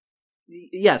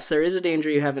 Yes, there is a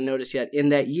danger you haven't noticed yet, in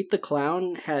that Yeet the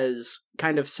Clown has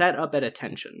kind of sat up at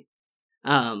attention.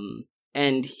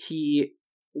 And he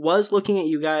was looking at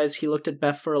you guys, he looked at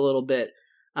Beth for a little bit.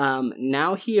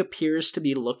 Now he appears to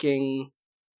be looking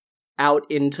out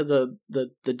into the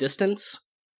distance,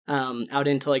 out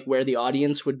into like where the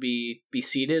audience would be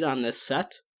seated on this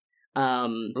set.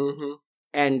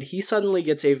 And he suddenly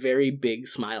gets a very big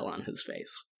smile on his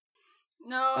face.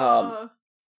 No.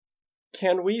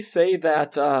 Can we say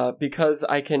that, because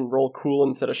I can roll cool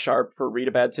instead of sharp for read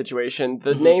a bad situation,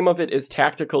 the name of it is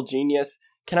Tactical Genius?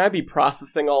 Can I be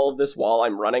processing all of this while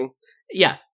I'm running?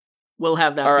 Yeah. We'll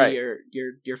have that All be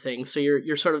your thing. So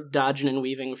you're sort of dodging and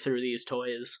weaving through these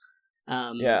toys.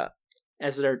 Yeah.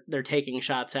 As they're taking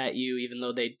shots at you, even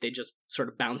though they just sort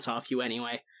of bounce off you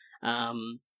anyway.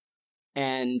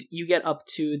 And you get up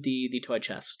to the toy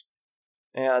chest.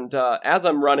 And as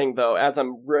I'm running, though, as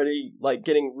I'm ready, like,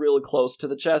 getting really close to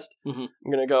the chest, I'm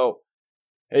gonna go,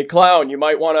 hey, clown, you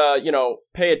might want to,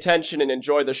 pay attention and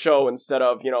enjoy the show instead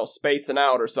of, spacing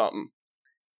out or something.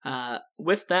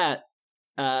 With that,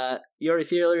 your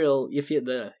ethereal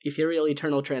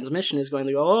eternal transmission is going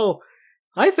to go, oh,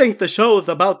 I think the show is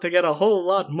about to get a whole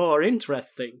lot more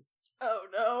interesting. Oh,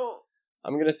 no.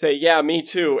 I'm gonna say, yeah, me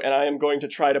too, and I am going to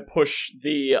try to push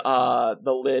the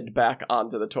lid back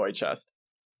onto the toy chest.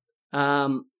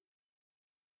 Alright,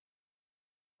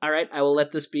 I will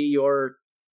let this be your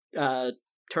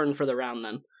turn for the round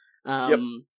then. Yep.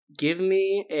 Give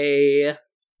me a...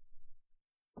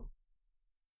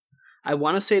 I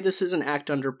want to say this is an act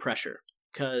under pressure,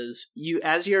 because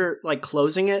as you're, like,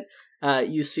 closing it,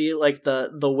 you see, like,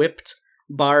 the whipped,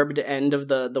 barbed end of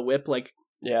the whip, like,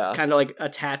 kind of, like,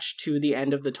 attached to the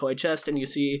end of the toy chest, and you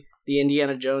see the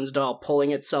Indiana Jones doll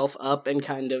pulling itself up and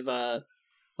kind of,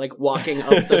 like, walking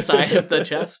up the side of the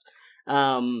chest.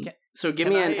 So give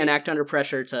me an act under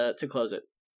pressure to close it.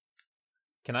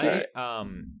 Can I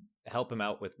help him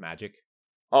out with magic?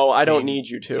 Oh, I don't need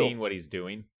you to. Seeing what he's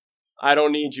doing. I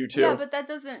don't need you to. Yeah, but that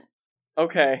doesn't...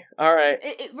 Okay, alright.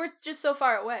 We're just so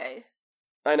far away.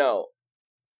 I know.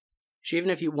 Even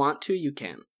if you want to, you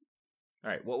can.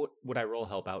 Alright, what would I roll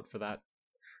help out for that?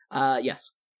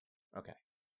 Yes. Okay.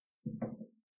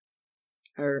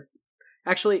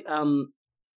 Actually,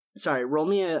 sorry, roll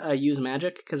me a use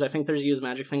magic, because I think there's a use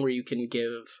magic thing where you can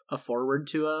give a forward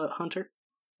to a hunter.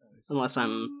 Unless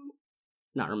I'm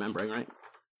not remembering right.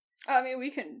 I mean, we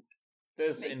can...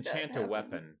 Does enchant a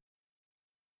weapon.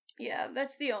 Yeah,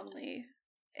 that's the only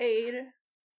aid.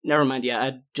 Never mind, yeah,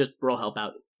 I'd just roll help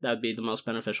out. That would be the most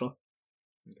beneficial.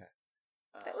 Okay.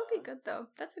 That would be good, though.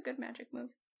 That's a good magic move.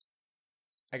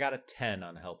 I got a 10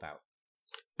 on help out.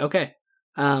 Okay.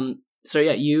 So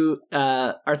yeah, you,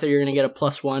 Arthur, you're gonna get a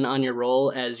 +1 on your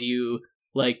roll as you,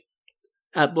 like...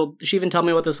 well, Shivan, tell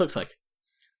me what this looks like.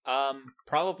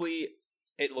 Probably,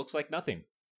 it looks like nothing.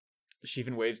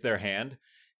 Shivan waves their hand,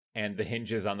 and the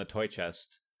hinges on the toy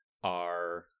chest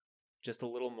are just a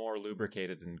little more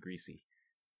lubricated and greasy.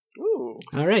 Ooh.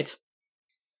 All right.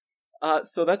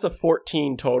 So that's a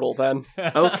 14 total, then.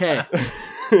 Okay.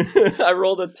 I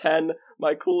rolled a 10.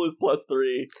 My cool is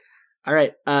 +3. All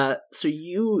right. So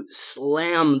you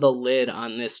slam the lid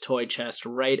on this toy chest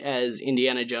right as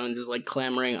Indiana Jones is, like,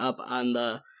 clambering up on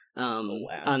the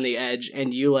edge,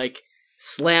 and you, like,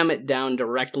 slam it down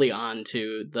directly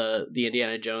onto the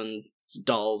Indiana Jones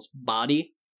doll's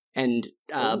body and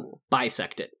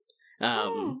bisect it.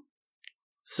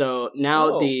 So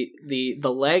now the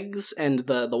legs and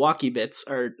the walkie bits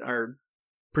are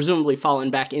presumably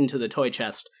fallen back into the toy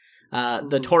chest.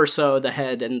 The torso, the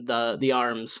head, and the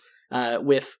arms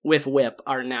with whip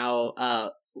are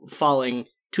now falling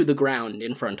to the ground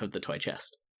in front of the toy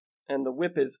chest. And the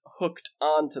whip is hooked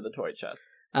onto the toy chest.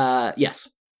 Yes.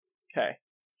 Okay.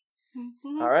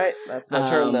 All right, that's my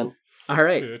turn then. All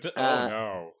right.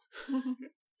 Oh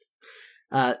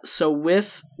no. So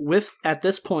with at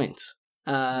this point,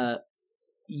 Yeet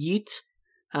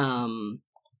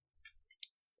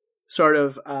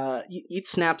Yeet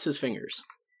snaps his fingers,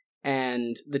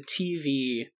 and the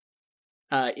TV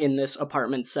in this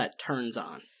apartment set turns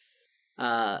on.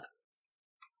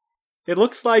 It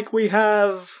looks like we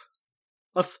have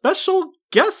a special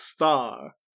guest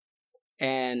star.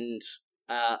 And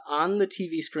on the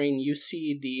TV screen, you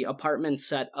see the apartment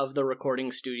set of the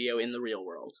recording studio in the real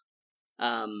world.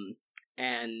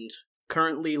 And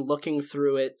currently looking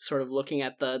through it, sort of looking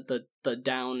at the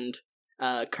downed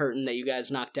curtain that you guys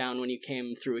knocked down when you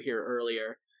came through here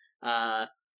earlier,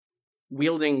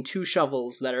 wielding 2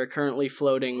 shovels that are currently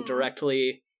floating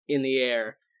directly in the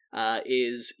air,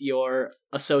 is your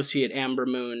associate Amber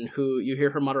Moon, who you hear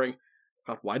her muttering,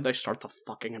 "God, why'd they start the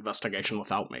fucking investigation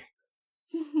without me?"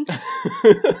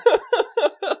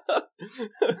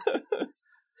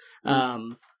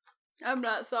 I'm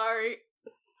not sorry.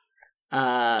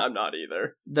 I'm not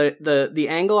either. The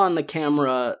angle on the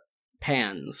camera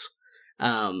pans,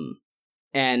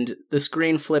 and the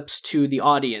screen flips to the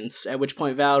audience, at which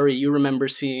point, Valerie, you remember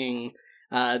seeing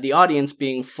the audience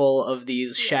being full of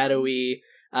these shadowy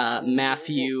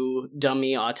Matthew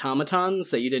dummy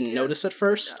automatons that you didn't notice at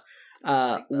first.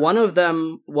 One of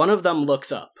them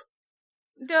looks up.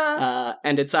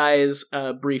 And its eyes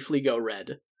briefly go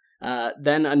red.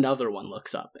 Then another one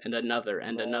looks up, and another,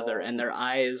 and another, and their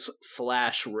eyes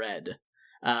flash red.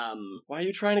 Why are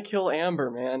you trying to kill Amber,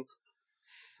 man?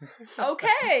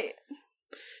 Okay.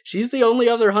 She's the only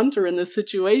other hunter in this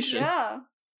situation. Yeah.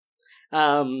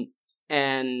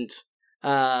 And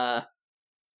I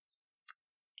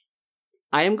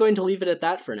am going to leave it at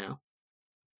that for now.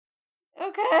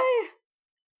 Okay.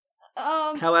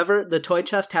 However, the toy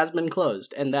chest has been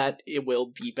closed, and that it will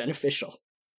be beneficial.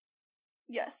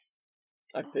 Yes.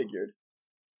 I figured.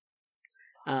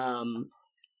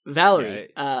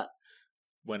 Valerie,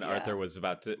 when Arthur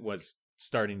was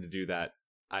starting to do that,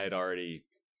 I had already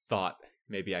thought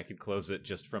maybe I could close it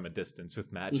just from a distance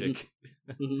with magic.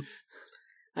 Mm-hmm.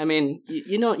 I mean,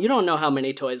 you don't know how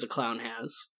many toys a clown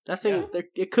has. That thing,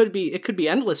 it could be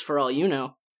endless for all you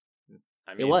know.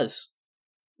 I mean, it was.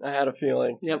 I had a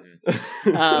feeling. Yep.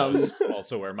 That was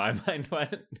also where my mind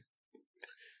went.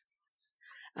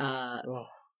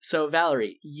 So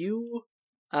Valerie, you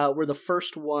were the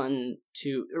first one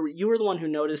you were the one who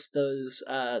noticed those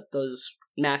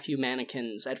Matthew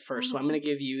mannequins at first. So I'm going to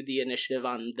give you the initiative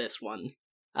on this one.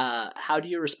 How do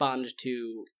you respond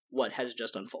to what has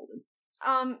just unfolded?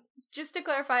 Just to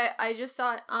clarify, I just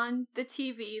saw it on the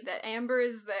TV that Amber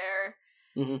is there,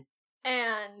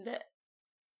 and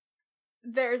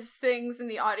there's things in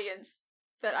the audience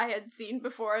that I had seen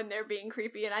before, and they're being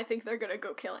creepy, and I think they're gonna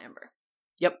go kill Amber.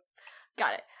 Yep.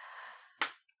 Got it.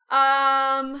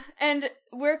 And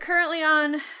we're currently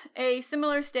on a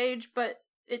similar stage, but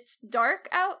it's dark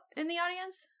out in the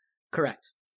audience?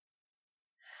 Correct.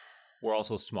 We're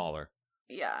also smaller.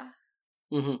 Yeah.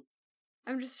 Mm-hmm.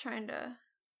 I'm just trying to...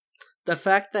 The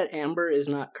fact that Amber is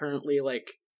not currently,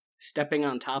 stepping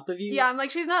on top of you... Yeah, I'm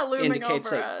like, she's not looming over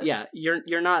that, us. Yeah,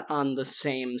 you're not on the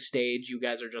same stage. You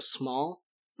guys are just small.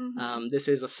 Mm-hmm. This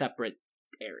is a separate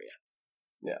area.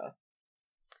 Yeah.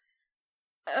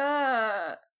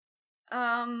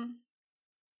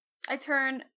 I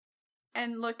turn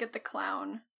and look at the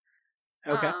clown.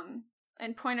 Okay.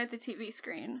 And point at the TV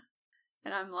screen.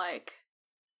 And I'm like,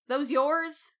 those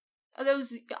yours? Are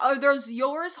those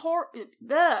yours?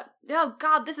 Oh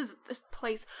god, this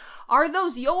place. Are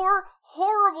those your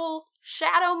horrible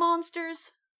shadow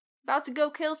monsters about to go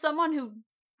kill someone who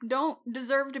don't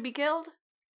deserve to be killed?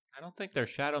 I don't think they're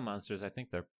shadow monsters. I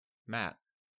think they're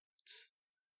mats.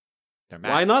 They're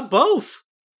mats. Why not both?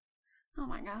 Oh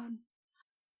my god.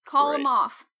 Call them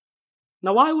off.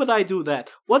 Now why would I do that?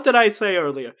 What did I say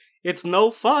earlier? It's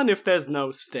no fun if there's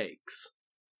no stakes.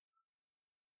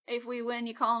 If we win,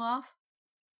 you call them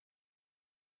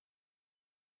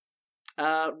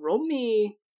off? Roll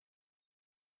me...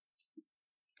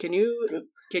 Can you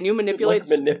manipulate...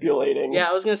 Manipulating. Yeah,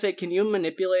 I was gonna say, can you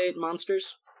manipulate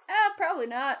monsters? Probably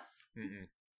not. Mm-mm.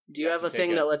 Do you have a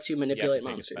thing that lets you manipulate you have to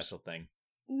monsters? take a special thing.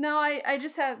 No, I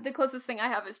just have... The closest thing I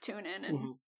have is tune in,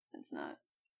 and it's not...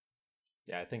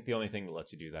 Yeah, I think the only thing that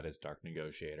lets you do that is Dark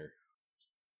Negotiator.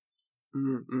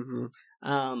 Mm-hmm.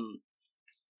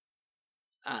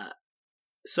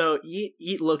 So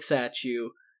Yeet looks at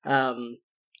you, and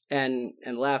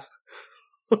laughs.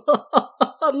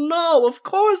 No, of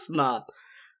course not.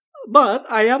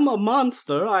 But I am a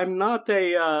monster. I'm not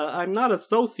a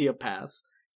sociopath.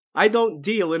 I don't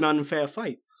deal in unfair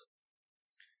fights.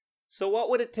 So what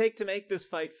would it take to make this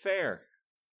fight fair?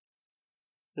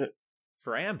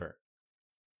 For Amber.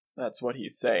 That's what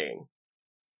he's saying.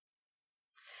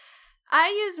 I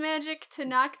use magic to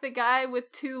knock the guy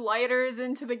with 2 lighters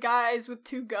into the guys with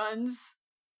 2 guns.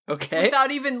 Okay.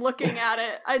 Without even looking at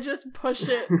it. I just push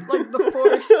it like the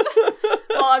Force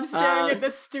while I'm staring at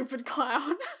this stupid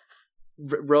clown.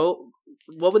 Roll.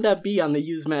 What would that be on the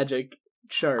use magic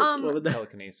chart? What would that?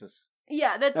 Telekinesis.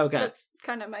 Yeah, that's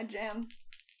kind of my jam.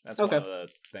 That's one of the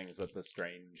things that the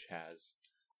Strange has.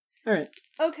 Alright.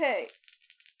 Okay.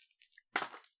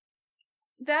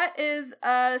 That is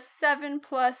 7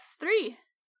 plus 3.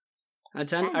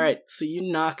 10? Alright, so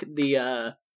you knock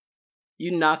the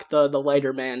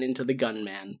lighter man into the gun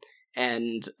man.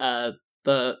 And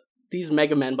these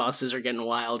Mega Man bosses are getting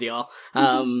wild, y'all.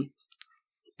 And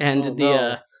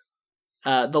the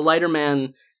lighter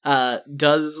man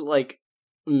does like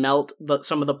melt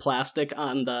some of the plastic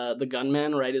on the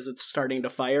gunman right as it's starting to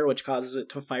fire, which causes it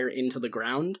to fire into the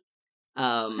ground.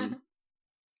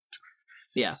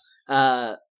 Yeah.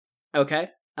 Okay.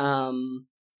 And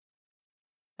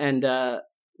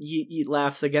Yeet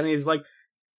laughs again, and he's like,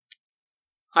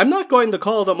 I'm not going to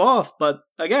call them off, but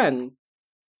again,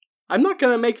 I'm not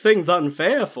going to make things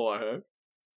unfair for her.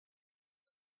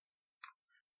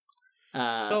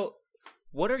 So,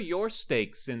 what are your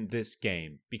stakes in this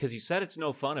game? Because you said it's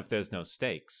no fun if there's no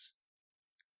stakes.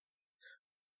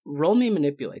 Roll me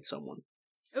manipulate someone.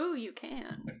 Ooh, you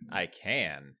can. I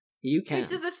can. You can. Wait,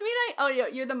 does this mean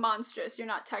you're the monstrous. You're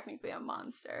not technically a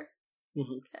monster.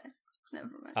 Mm-hmm. Okay, never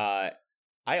mind.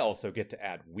 I also get to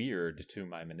add weird to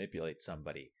my manipulate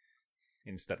somebody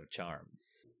instead of charm.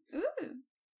 Ooh.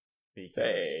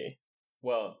 Because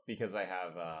I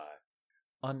have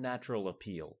unnatural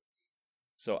appeal.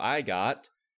 So I got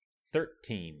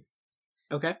 13.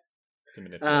 Okay. To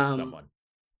manipulate someone.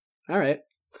 Alright.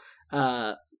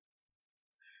 So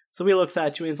he looks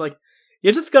at you and he's like,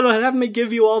 you're just gonna have me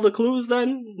give you all the clues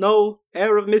then? No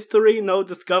air of mystery, no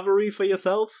discovery for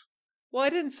yourself? Well, I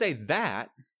didn't say that.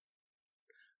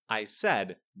 I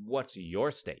said, what's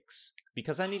your stakes?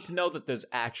 Because I need to know that there's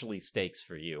actually stakes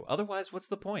for you. Otherwise, what's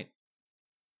the point?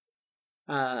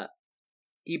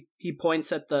 He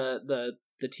points at the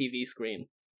TV screen.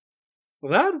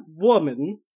 That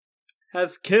woman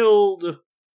has killed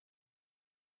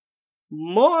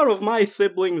more of my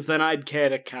siblings than I'd care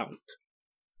to count.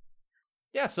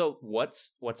 Yeah, so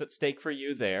what's at stake for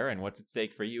you there, and what's at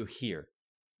stake for you here?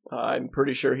 I'm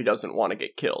pretty sure he doesn't want to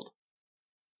get killed.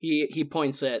 He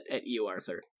points at you,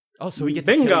 Arthur. Oh, so we get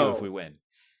to kill you if we win.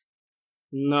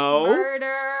 No.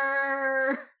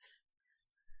 Murder!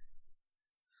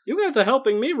 You guys are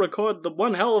helping me record the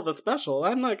one hell of a special.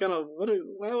 I'm not gonna...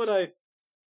 Why would I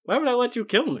let you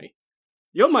kill me?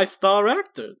 You're my star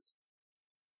actors.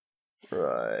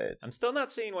 Right. I'm still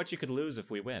not seeing what you could lose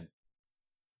if we win.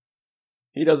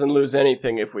 He doesn't lose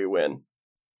anything if we win.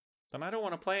 Then I don't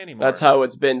want to play anymore. That's how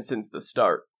it's been since the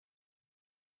start.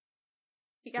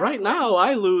 Right now,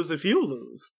 I lose if you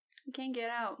lose. You can't get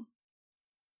out.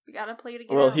 We gotta play to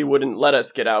get out. Well, he wouldn't let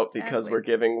us get out because we're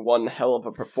giving one hell of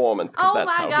a performance, because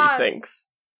that's how he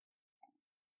thinks.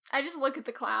 I just look at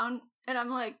the clown, and I'm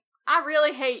like, I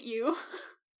really hate you.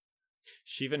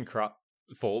 Shivan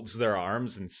folds their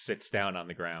arms and sits down on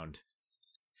the ground.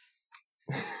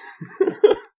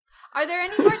 Are there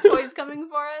any more toys coming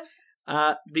for us?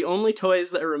 The only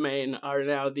toys that remain are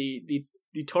now the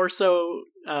torso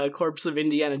corpse of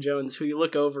Indiana Jones, who you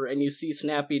look over and you see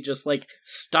Snappy just like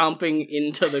stomping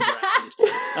into the ground.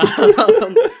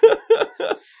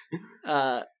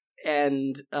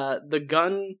 And the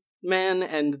gun man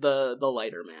and the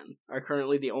lighter man are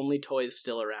currently the only toys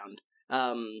still around.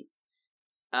 And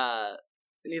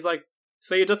he's like,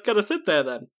 so you just gotta sit there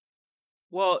then?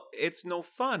 Well, it's no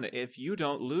fun if you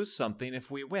don't lose something if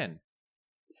we win.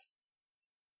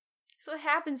 So what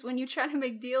happens when you try to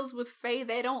make deals with Faye?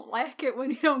 They don't like it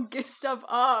when you don't give stuff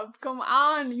up. Come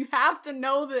on, you have to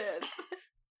know this.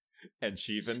 And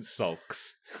Shivan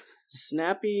sulks.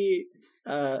 Snappy,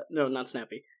 no, not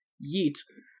Snappy. Yeet.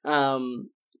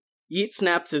 Yeet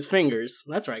snaps his fingers.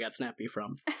 That's where I got Snappy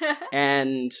from.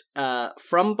 And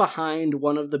from behind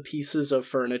one of the pieces of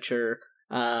furniture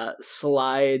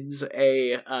slides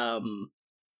a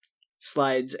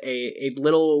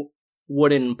little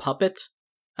wooden puppet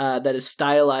that is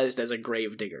stylized as a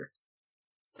gravedigger.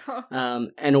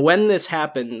 And when this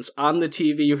happens, on the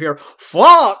TV you hear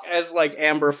 "fuck" as like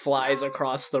Amber flies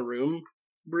across the room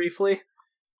briefly.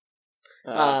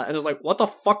 and is like, what the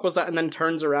fuck was that? And then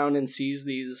turns around and sees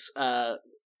these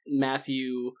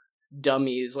Matthew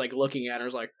dummies like looking at her.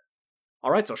 Is like,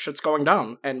 all right, so shit's going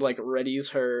down, and like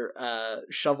readies her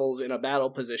shovels in a battle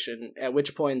position. At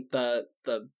which point the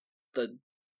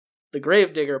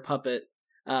gravedigger puppet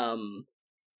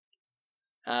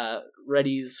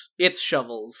readies its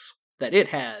shovels that it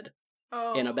had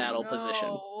in a battle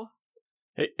position.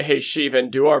 Hey, Shivan,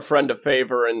 do our friend a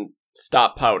favor and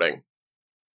stop pouting.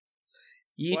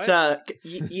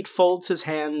 Yeet folds his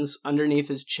hands underneath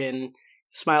his chin,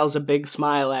 smiles a big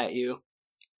smile at you.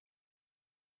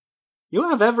 You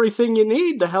have everything you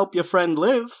need to help your friend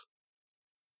live.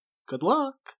 Good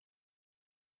luck.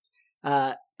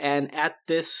 And at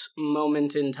this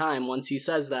moment in time, once he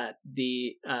says that,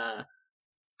 the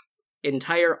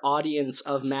entire audience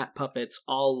of Matt puppets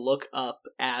all look up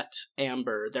at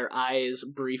Amber. Their eyes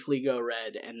briefly go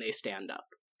red, and they stand up.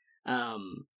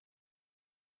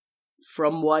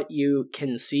 From what you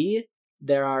can see,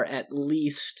 there are at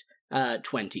least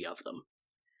 20 of them.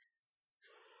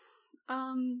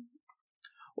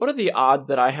 What are the odds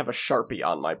that I have a Sharpie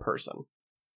on my person?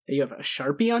 You have a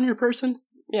Sharpie on your person?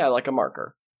 Yeah, like a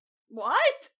marker.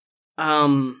 What?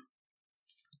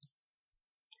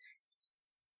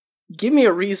 Give me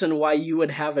a reason why you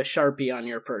would have a Sharpie on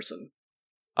your person.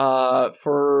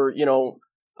 For,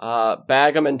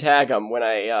 bag 'em and tag 'em when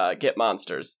I get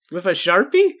monsters. With a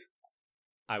Sharpie?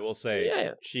 I will say,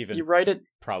 Yeah, Shivan you write it.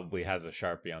 probably has a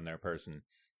Sharpie on their person.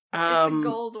 It's a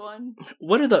gold one.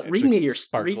 What are the... It's read a me your...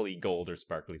 sparkly gold or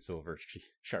sparkly silver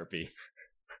Sharpie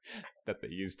that they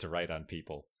use to write on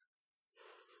people.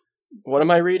 What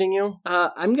am I reading you?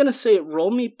 I'm gonna say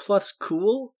roll me plus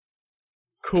cool.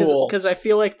 Cool. Because I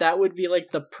feel like that would be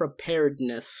like the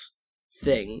preparedness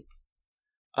thing.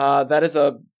 That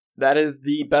is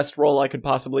the best roll I could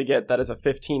possibly get. That is a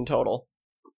 15 total.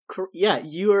 Yeah,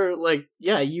 you are like...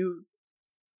 Yeah, you...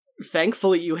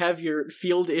 Thankfully, you have your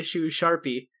field issue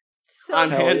Sharpie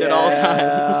on hand at all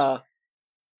times.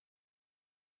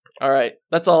 All right,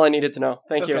 that's all I needed to know.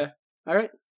 Thank you. All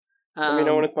right. Let me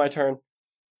know when it's my turn.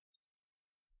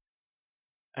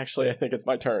 Actually, I think it's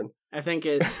my turn. I think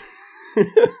it...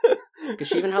 Because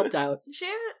she even helped out.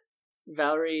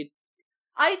 Valerie...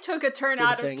 I took a turn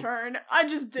out of turn. I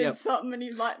just did something and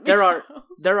he let me.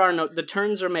 There are no... The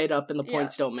turns are made up and the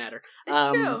points don't matter.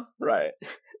 It's true. Right.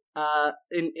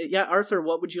 Arthur,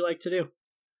 what would you like to do?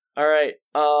 All right.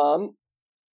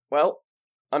 Well,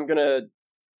 I'm gonna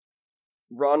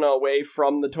run away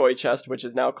from the toy chest, which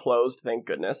is now closed, thank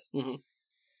goodness. Mm-hmm.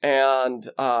 And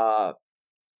I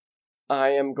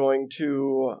am going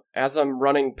to, as I'm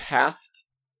running past,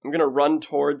 I'm gonna run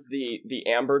towards the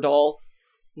Amber doll.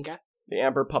 Okay. The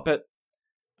Amber puppet.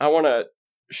 I want to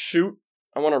shoot.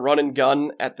 I want to run and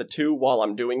gun at the two while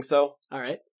I'm doing so. All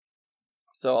right.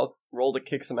 So I'll roll to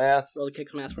kick some ass. Roll to kick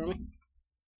some ass for me.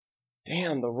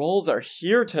 Damn, the rolls are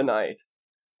here tonight.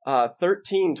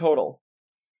 13 total.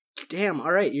 Damn,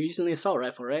 alright, you're using the assault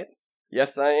rifle, right?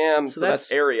 Yes, I am, so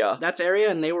that's area. That's area,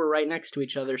 and they were right next to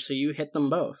each other, so you hit them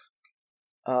both.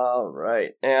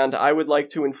 Alright, and I would like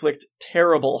to inflict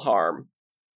terrible harm.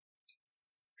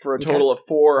 For a total of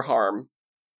 4 harm.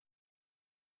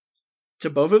 To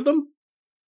both of them?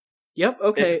 Yep,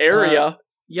 okay. It's area.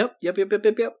 Yep.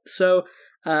 So,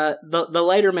 the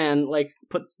lighter man, like,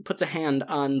 puts a hand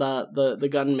on the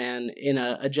gunman in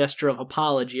a gesture of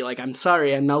apology, like, I'm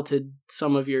sorry, I melted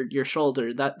some of your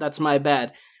shoulder, that's my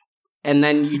bad. And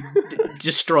then you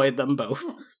destroyed them both.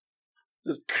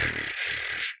 Just...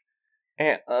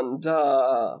 And,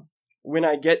 when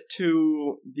I get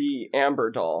to the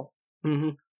Amber doll,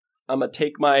 mm-hmm. I'm gonna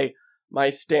take my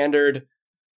standard,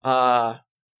 field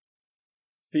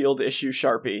issue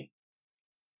Sharpie,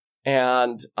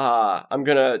 and I'm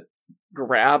gonna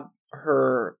grab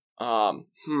her.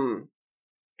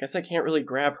 Guess I can't really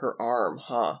grab her arm,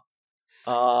 huh?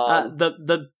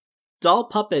 The doll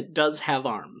puppet does have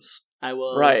arms. I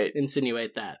will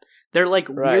insinuate that they're like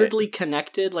weirdly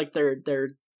connected. Like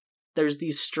there's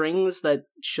these strings that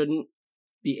shouldn't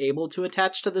be able to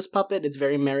attach to this puppet. It's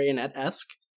very marionette-esque.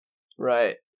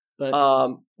 Right. But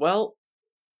well,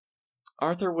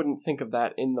 Arthur wouldn't think of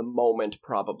that in the moment,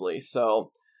 probably,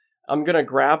 so I'm gonna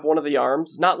grab one of the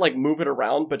arms, not like move it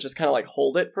around, but just kind of like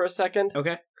hold it for a second.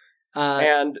 Okay.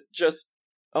 And just...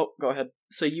 Oh, go ahead.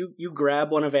 So you grab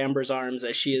one of Amber's arms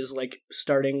as she is like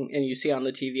starting, and you see on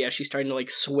the TV as she's starting to like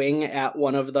swing at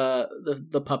one of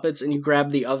the puppets, and you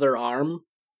grab the other arm,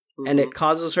 and it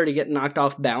causes her to get knocked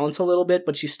off balance a little bit,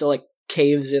 but she still like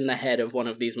caves in the head of one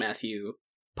of these Matthew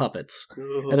puppets.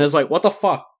 And is like, what the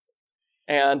fuck?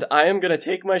 And I am gonna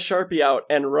take my Sharpie out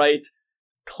and write,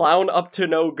 "Clown up to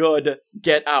no good,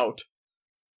 get out."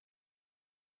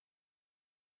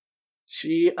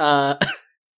 She,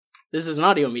 this is an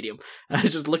audio medium. I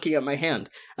was just looking at my hand.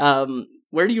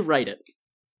 Where do you write it?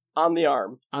 On the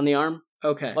arm. On the arm?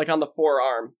 Okay. Like on the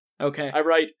forearm. Okay. I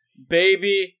write,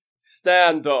 baby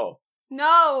stando.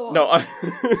 No! No.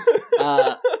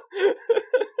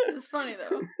 It's funny,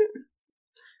 though.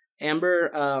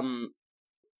 Amber,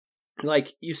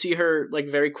 like, you see her, like,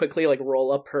 very quickly, like,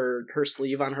 roll up her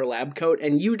sleeve on her lab coat,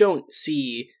 and you don't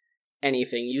see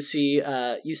anything. You see,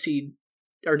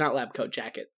 or not lab coat,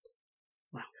 jacket.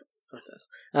 Lab coat, what is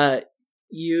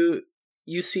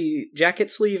you see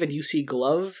jacket sleeve, and you see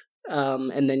glove,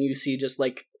 and then you see just,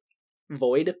 like,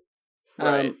 void.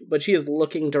 Right. But she is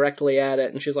looking directly at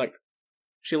it, and she's like,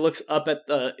 she looks up at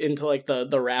into, like,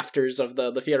 the rafters of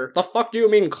the theater. The fuck do you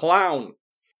mean, clown?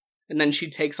 And then she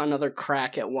takes another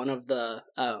crack at one of the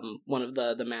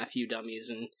Matthew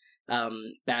dummies and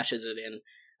bashes it in.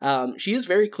 She is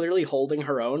very clearly holding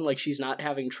her own, like she's not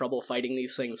having trouble fighting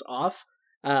these things off.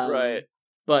 Right.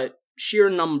 But sheer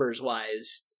numbers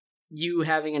wise, you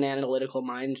having an analytical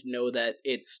mind know that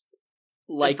it's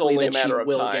likely only a that she matter of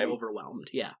will time. get overwhelmed.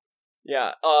 Yeah.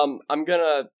 Yeah, I'm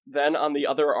gonna then on the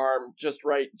other arm just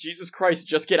write, Jesus Christ,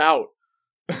 just get out.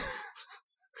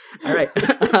 All right.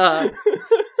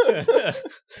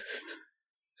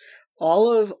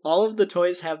 all of the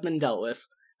toys have been dealt with.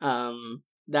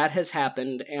 That has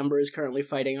happened. Amber is currently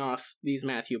fighting off these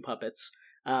Matthew puppets.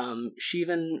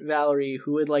 Shivan, Valerie,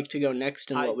 who would like to go next,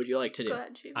 and what would you like to do? Go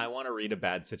ahead, Shiva. I want to read a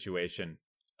bad situation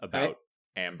about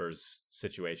Amber's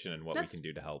situation and what That's- we can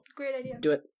do to help. Great idea.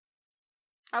 Do it.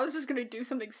 I was just gonna do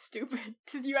something stupid,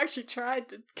 because you actually tried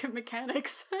to get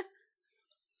mechanics.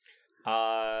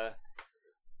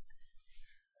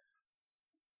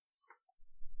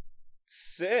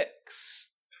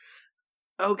 6.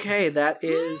 Okay, that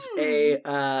is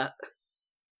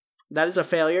a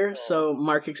failure. So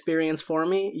mark experience for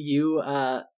me. You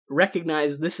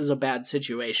recognize this is a bad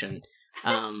situation,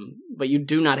 but you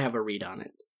do not have a read on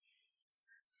it.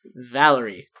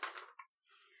 Valerie.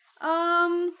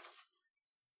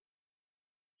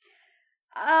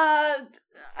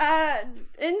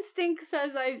 Instinct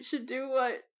says I should do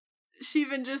what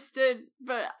Shivan just did,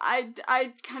 but I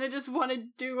kind of just want to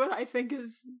do what I think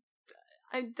is.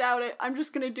 I doubt it. I'm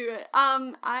just gonna do it.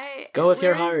 I Go with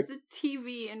your where is heart. the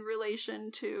TV in relation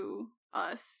to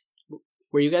us?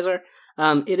 Where you guys are?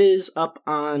 It is up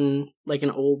on like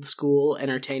an old school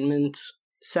entertainment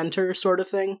center sort of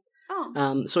thing.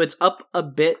 Oh, So it's up a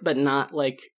bit, but not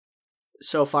like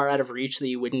so far out of reach that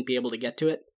you wouldn't be able to get to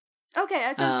it. okay.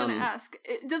 That's what I was gonna um, ask.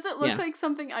 Does it look yeah. like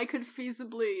something I could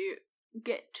feasibly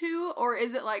get to, or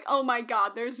is it like, oh my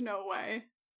god, there's no way?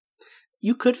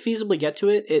 You could feasibly get to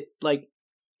it.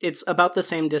 It's about the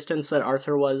same distance that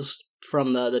Arthur was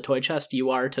from the toy chest you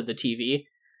are to the TV.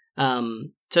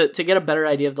 To get a better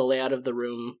idea of the layout of the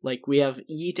room, like we have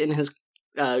Yeet in his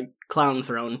clown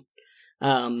throne,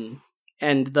 and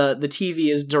the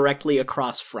TV is directly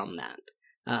across from that,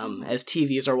 as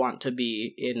TVs are wont to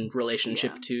be in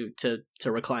relationship to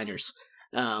recliners.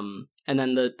 And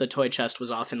then the toy chest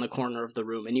was off in the corner of the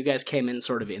room, and you guys came in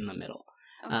sort of in the middle.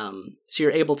 Okay. So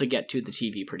you're able to get to the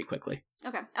TV pretty quickly.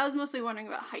 Okay, I was mostly wondering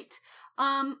about height.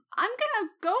 I'm gonna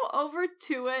go over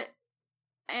to it,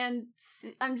 and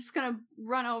I'm just gonna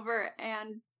run over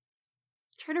and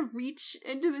try to reach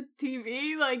into the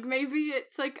TV. Like, maybe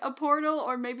it's like a portal,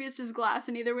 or maybe it's just glass,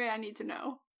 and either way I need to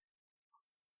know.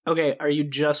 Okay, are you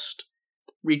just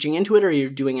reaching into it, or are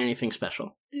you doing anything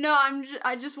special? No,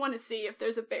 I just want to see if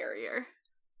there's a barrier.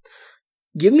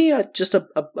 Give me just a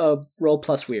roll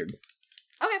plus weird.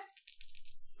 Okay.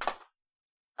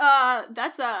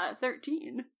 That's a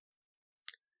 13.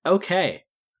 Okay.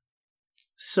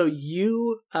 So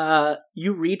you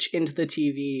reach into the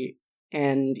TV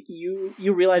and you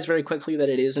realize very quickly that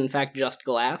it is in fact just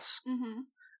glass.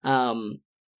 Mm-hmm.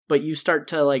 But you start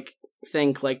to like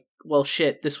think like, well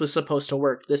shit, this was supposed to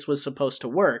work.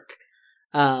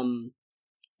 And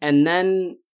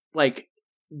then like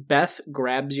Beth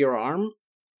grabs your arm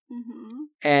Mm-hmm.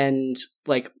 and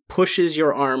like pushes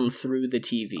your arm through the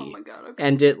TV. Oh my god, okay.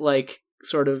 And it like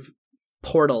sort of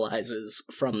portalizes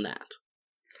from that.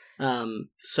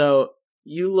 So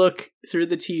you look through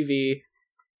the TV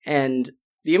and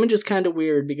the image is kind of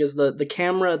weird because the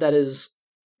camera that is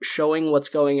showing what's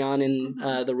going on in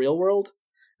the real world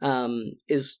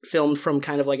is filmed from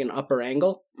kind of like an upper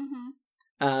angle. Mm-hmm.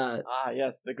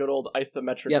 Yes, the good old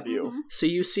isometric view. Mm-hmm. So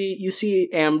you see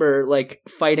Amber like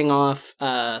fighting off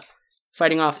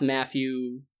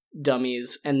Matthew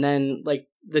dummies, and then like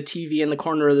the TV in the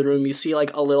corner of the room, you see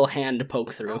like a little hand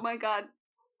poke through. Oh my god.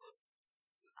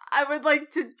 I would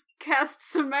like to cast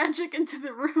some magic into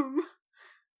the room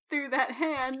through that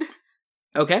hand.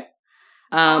 Okay.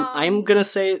 I'm gonna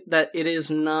say that it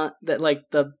is not that like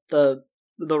the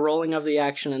rolling of the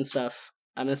action and stuff.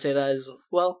 I'm gonna say that is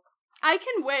well. I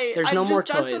can wait. There's no more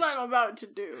That's toys. what I'm about to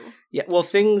do. Yeah, well,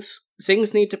 things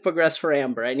need to progress for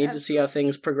Amber. I need to see how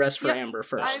things progress for Amber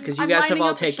first, because you guys have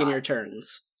all taken your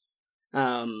turns.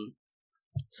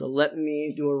 So let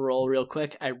me do a roll real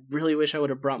quick. I really wish I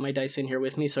would have brought my dice in here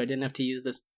with me, so I didn't have to use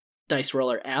this dice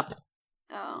roller app.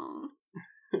 Oh.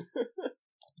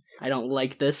 I don't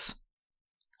like this.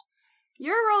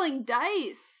 You're rolling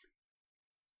dice.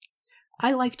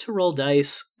 I like to roll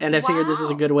dice, and I figured this is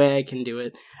a good way I can do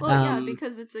it. Well, yeah,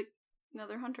 because it's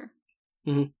another hunter.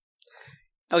 Mm-hmm.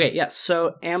 Okay, yeah,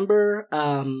 so Amber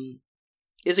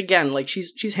is again, like,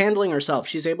 she's handling herself.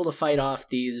 She's able to fight off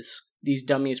these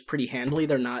dummies pretty handily.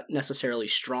 They're not necessarily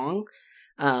strong.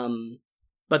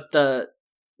 But the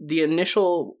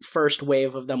initial first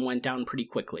wave of them went down pretty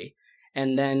quickly.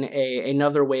 And then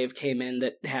another wave came in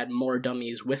that had more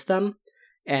dummies with them.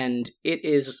 And it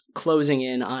is closing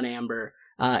in on Amber,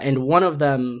 and one of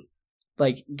them,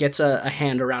 like, gets a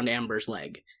hand around Amber's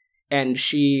leg, and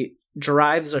she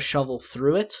drives a shovel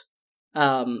through it,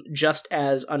 just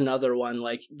as another one,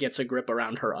 like, gets a grip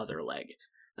around her other leg.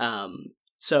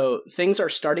 So things are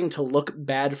starting to look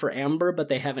bad for Amber, but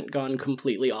they haven't gone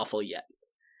completely awful yet.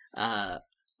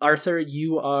 Arthur,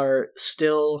 you are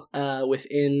still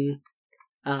within...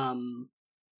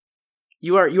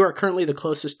 You are currently the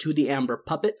closest to the Amber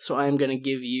puppet, so I am going to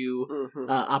give you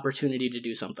opportunity to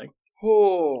do something.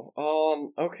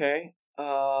 Okay.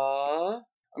 I'm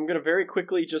going to very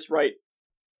quickly just write,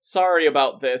 sorry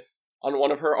about this, on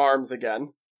one of her arms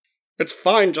again. It's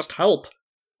fine, just help.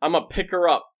 I'm going to pick her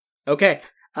up. Okay,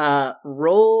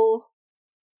 roll...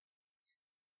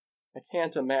 I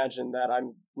can't imagine that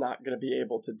I'm not going to be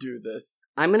able to do this.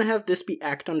 I'm going to have this be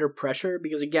act under pressure,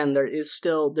 because again, there's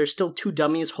still two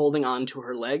dummies holding on to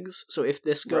her legs, so if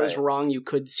this goes wrong, you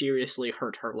could seriously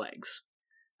hurt her legs.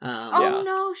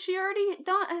 No, she already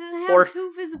doesn't have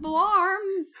two visible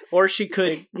arms. Or she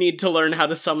could need to learn how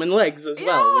to summon legs as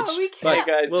well. Which, we can't. Hey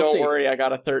guys, don't worry, I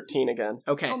got a 13 again.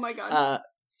 Okay. Oh my god.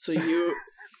 So you...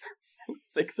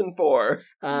 6 and 4.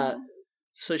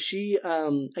 So she,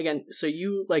 again, so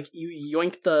you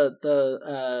yoink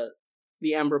the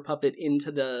Amber puppet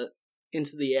into the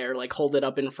air, like, hold it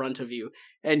up in front of you,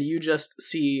 and you just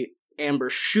see Amber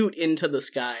shoot into the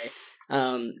sky.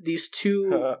 These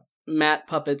two matte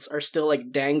puppets are still,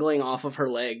 like, dangling off of her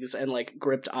legs and, like,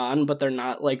 gripped on, but they're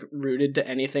not, like, rooted to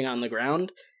anything on the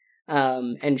ground.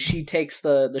 And she takes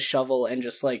the shovel and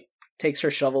just, like, takes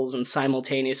her shovels and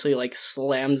simultaneously, like,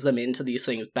 slams them into these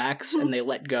things' backs, and they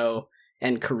let go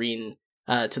and careen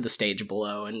to the stage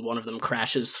below, and one of them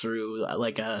crashes through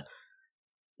the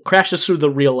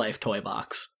real life toy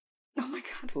box. Oh my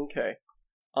god. Okay.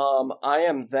 I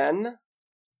am then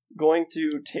going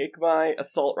to take my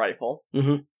assault rifle,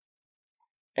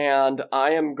 and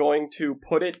I am going to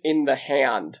put it in the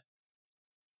hand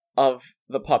of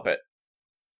the puppet.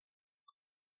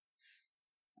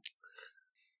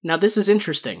 Now this is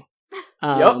interesting.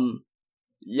 Yep.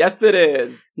 Yes, it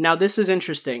is. Now, this is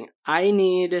interesting. I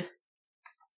need...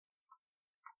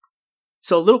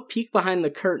 So, a little peek behind the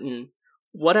curtain.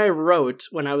 What I wrote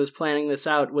when I was planning this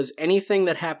out was anything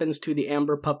that happens to the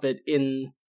Amber puppet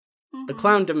in the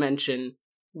clown dimension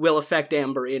will affect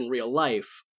Amber in real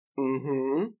life.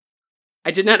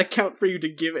 I did not account for you to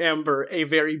give Amber a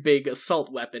very big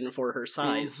assault weapon for her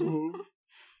size.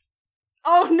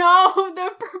 Oh no,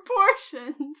 the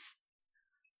proportions!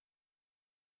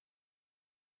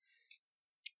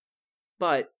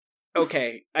 But,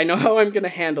 okay, I know how I'm gonna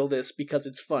handle this because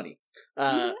it's funny.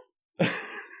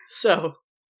 So,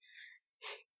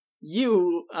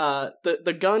 you,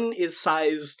 the gun is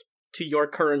sized to your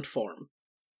current form.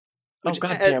 Which,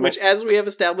 which, as we have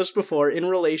established before, in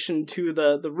relation to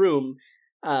the room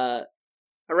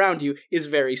around you, is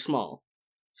very small.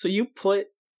 So you put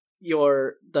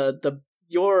your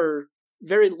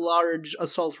very large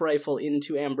assault rifle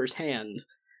into Amber's hand,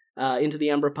 into the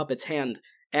Amber puppet's hand,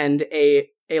 and a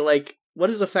like, what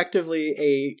is effectively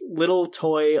a little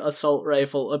toy assault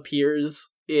rifle appears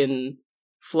in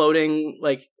floating,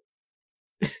 like,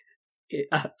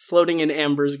 floating in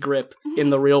Amber's grip in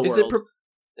the real world.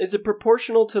 Is it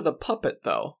proportional to the puppet,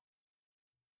 though?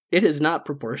 It is not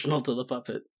proportional to the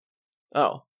puppet.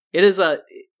 Oh. It is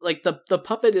the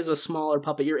puppet is a smaller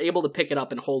puppet. You're able to pick it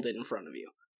up and hold it in front of you.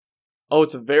 Oh,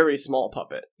 it's a very small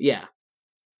puppet. Yeah.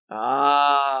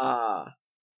 Ah.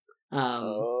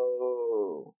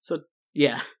 So,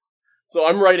 yeah. So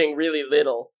I'm writing really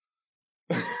little.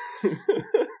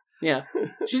 Yeah.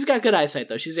 She's got good eyesight,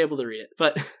 though. She's able to read it,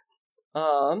 but...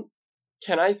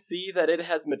 Can I see that it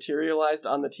has materialized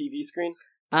on the TV screen?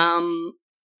 I'll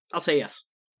say yes.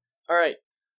 All right.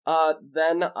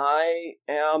 Then I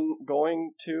am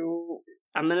going to...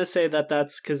 I'm gonna say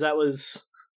that's because that was...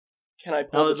 Can I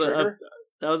pull the trigger?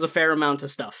 That was a fair amount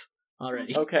of stuff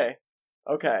already. Okay.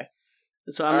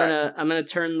 So I'm gonna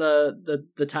turn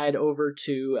the tide over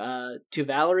to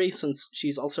Valerie, since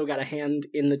she's also got a hand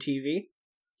in the TV.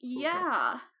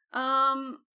 Yeah.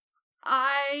 I'm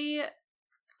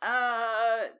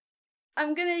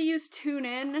gonna use Tune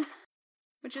In,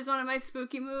 which is one of my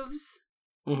spooky moves.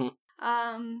 Mm-hmm.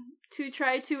 To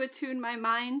try to attune my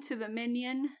mind to the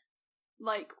minion,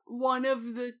 like one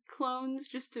of the clones,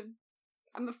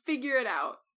 I'm gonna figure it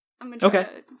out. I'm gonna try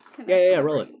to connect. Yeah,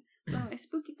 roll it. So my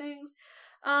spooky things.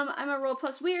 I'm gonna roll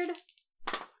plus weird.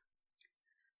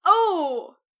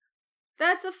 Oh!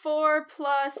 That's a 4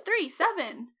 plus 3,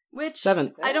 7. Which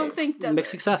 7. I don't think does Mixed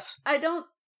success. I don't...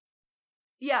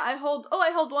 Yeah, I hold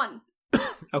 1.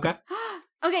 Okay.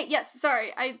 Okay, yes,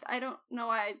 sorry. I don't know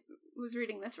why I was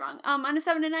reading this wrong. On a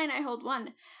 7 to 9, I hold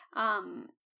 1. On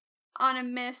a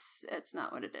miss, it's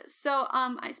not what it is. So,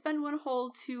 I spend 1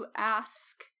 hold to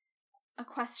ask a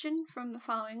question from the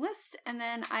following list, and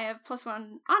then I have plus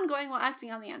 1 ongoing while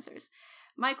acting on the answers.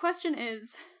 My question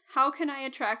is, how can I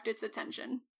attract its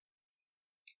attention?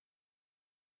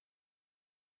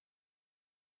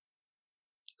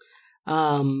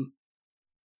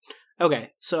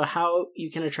 Okay, so how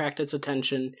you can attract its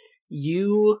attention,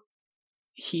 you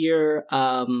hear,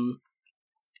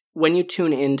 when you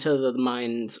tune into the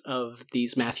minds of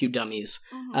these Matthew dummies,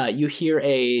 you hear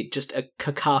just a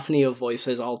cacophony of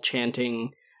voices all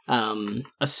chanting a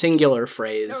singular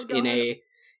phrase in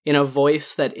a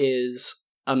voice that is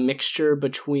a mixture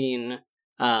between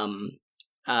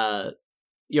your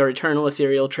eternal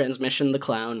ethereal transmission, the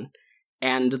clown,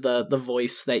 and the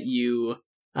voice that you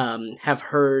have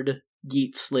heard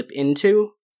Geet slip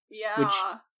into. Yeah. Which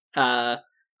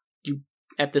you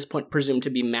at this point presume to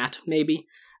be Matt, maybe.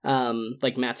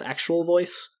 Like Matt's actual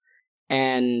voice.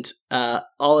 And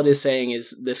all it is saying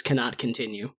is, this cannot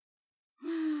continue.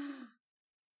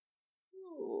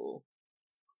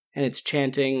 And it's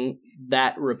chanting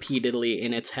that repeatedly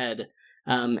in its head.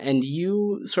 And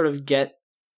you sort of get...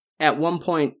 At one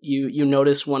point, you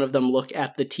notice one of them look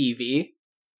at the TV,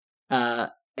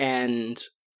 and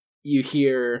you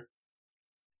hear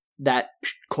that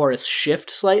chorus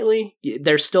shift slightly.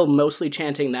 They're still mostly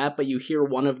chanting that, but you hear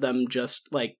one of them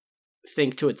just, like,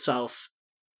 think to itself,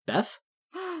 Beth?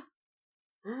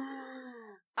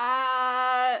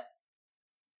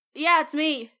 Yeah, it's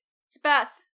me. It's Beth.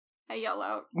 I yell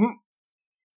out.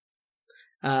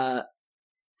 I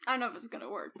don't know if it's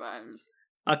gonna work, but I'm just...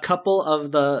 A couple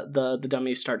of the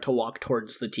dummies start to walk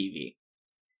towards the TV.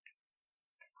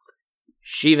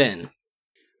 Shivan.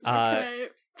 Okay.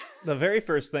 The very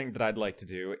first thing that I'd like to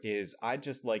do is I'd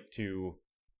just like to...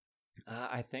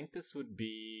 I think this would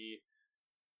be...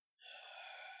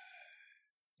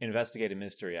 investigate a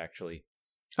mystery, actually.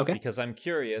 Okay. Because I'm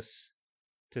curious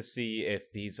to see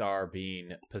if these are being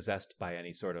possessed by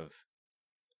any sort of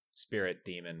spirit,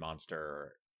 demon,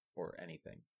 monster, or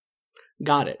anything.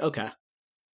 Got it, okay.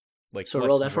 Like, so what's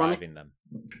roll that driving for me? them?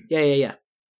 Yeah.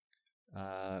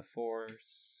 4,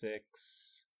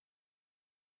 6,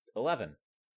 11.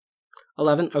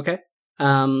 11, okay.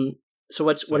 So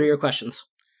what are your questions?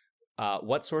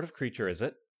 What sort of creature is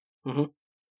it? Mm-hmm.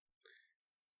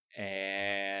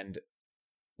 And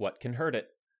what can hurt it?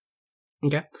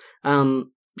 Okay.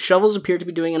 Shovels appear to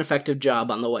be doing an effective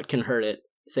job on the what can hurt it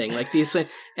thing. Like these,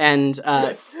 and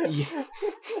what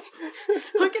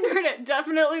can hurt it?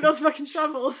 Definitely those fucking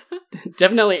shovels.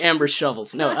 Definitely Amber's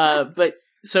shovels. No, but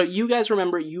so you guys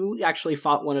remember you actually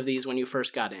fought one of these when you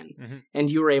first got in, and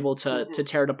you were able to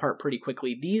tear it apart pretty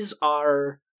quickly. These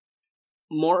are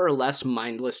more or less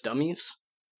mindless dummies.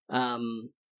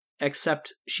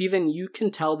 Except, Shivan, you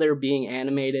can tell they're being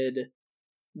animated.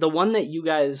 The one that you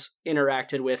guys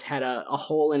interacted with had a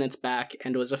hole in its back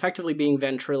and was effectively being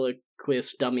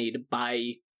ventriloquist dummied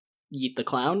by Yeet the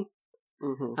Clown.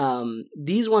 Mm-hmm.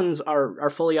 These ones are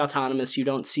fully autonomous. You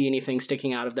don't see anything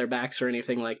sticking out of their backs or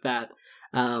anything like that.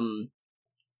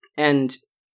 And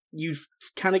you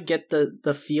kind of get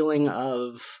the feeling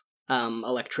of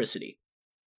electricity.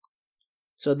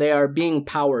 So they are being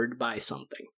powered by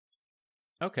something.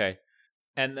 Okay.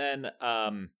 And then,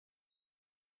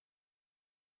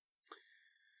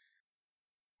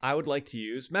 I would like to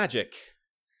use magic.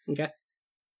 Okay.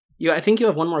 I think you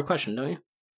have one more question, don't you?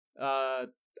 I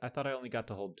thought I only got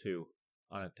to hold 2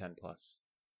 on a 10+.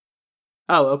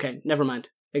 Oh, okay. Never mind.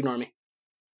 Ignore me.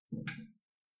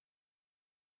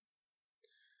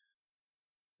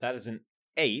 That is an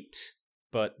 8.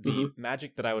 but the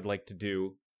magic that I would like to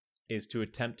do is to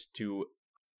attempt to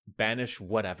banish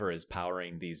whatever is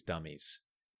powering these dummies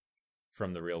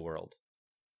from the real world.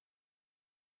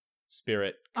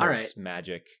 Spirit, curse,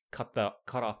 magic, cut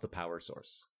off the power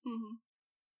source.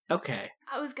 Okay.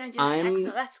 I was gonna do that,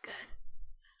 so that's good.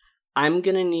 I'm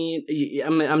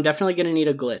definitely gonna need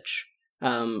a glitch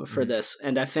for this,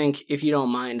 and I think if you don't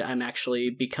mind, I'm actually,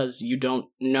 because you don't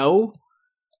know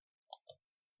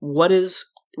what is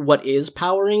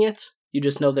powering it, you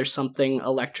just know there's something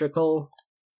electrical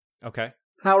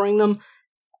powering them.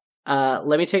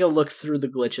 Let me take a look through the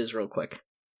glitches real quick.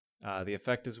 The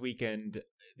effect is weakened.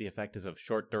 The effect is of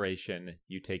short duration.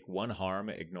 You take 1 harm,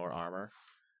 ignore armor.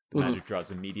 The magic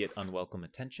draws immediate unwelcome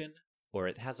attention, or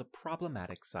it has a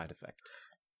problematic side effect.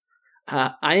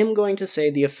 I am going to say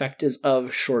the effect is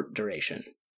of short duration.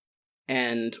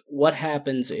 And what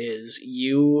happens is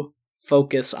you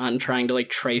focus on trying to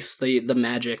trace the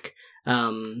magic,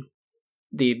 the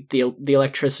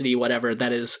electricity, whatever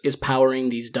that is powering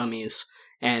these dummies,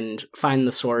 and find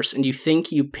the source, and you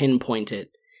think you pinpoint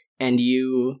it, and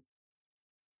you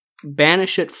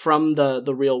banish it from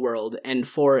the real world, and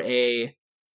for a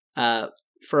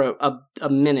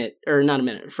minute, or not a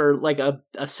minute, for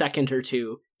a second or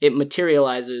two, it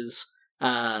materializes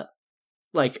up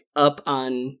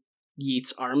on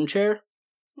Yeet's armchair.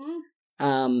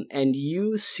 And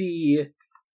you see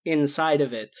inside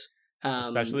of it,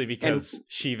 especially because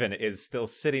Shivan is still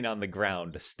sitting on the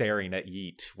ground staring at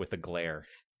Yeet with a glare.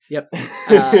 Yep.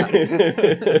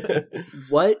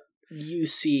 What you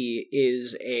see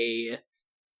is a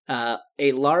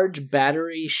large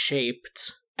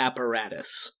battery-shaped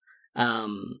apparatus,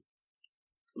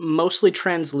 mostly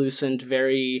translucent,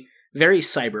 very, very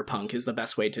cyberpunk is the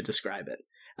best way to describe it.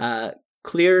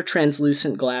 Clear,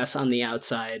 translucent glass on the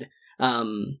outside,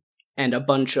 and a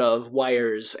bunch of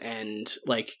wires and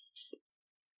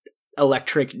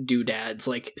electric doodads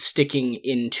sticking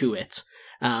into it,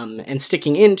 and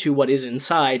sticking into what is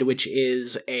inside, which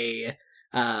is a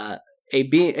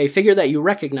figure that you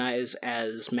recognize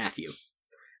as Matthew,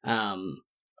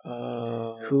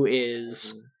 who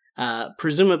is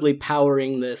presumably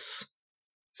powering this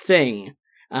thing.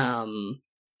 This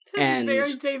is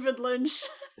very David Lynch.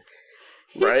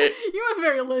 Right? You were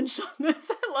very Lynch on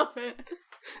this. I love it.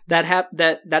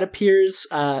 That appears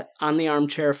on the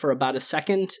armchair for about a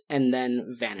second and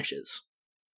then vanishes.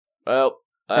 Well,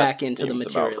 back into the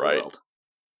material world.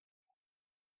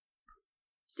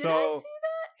 Did I see that?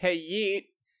 Hey, Yeet.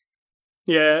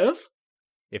 Yes?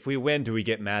 If we win, do we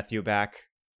get Matthew back?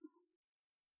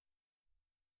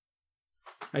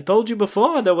 I told you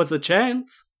before there was a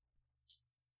chance.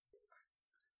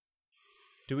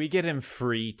 Do we get him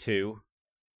free, too?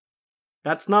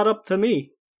 That's not up to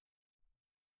me.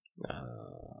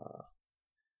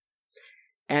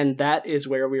 And that is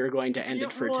where we are going to end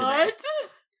it for today.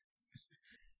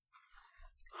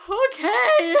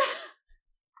 Okay.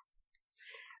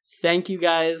 Thank you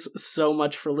guys so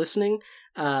much for listening.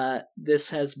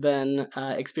 This has been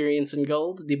Experience in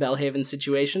Gold, the Bellhaven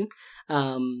situation.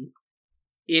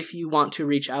 If you want to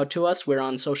reach out to us, we're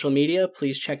on social media.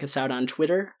 Please check us out on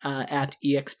Twitter at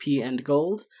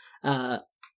expandgold,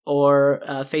 or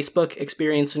Facebook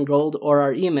Experience in Gold, or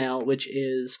our email, which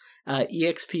is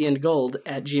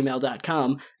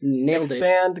expandgold@gmail.com. Nailed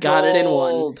it. Got it in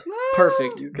one. Woo!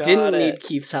 Perfect. Didn't need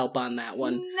Keith's help on that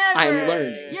one. Never. I'm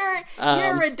learning.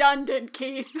 You're redundant,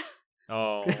 Keith.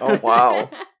 Oh. Oh, wow.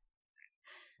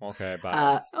 Okay,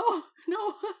 bye. Oh,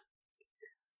 no.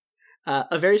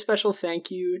 A very special thank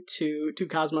you to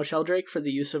Cosmo Sheldrake for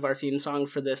the use of our theme song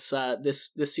for this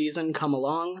season, Come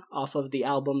Along, off of the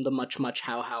album The Much Much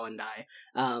How How and I.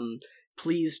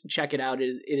 Please check it out.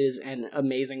 It is an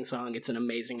amazing song. It's an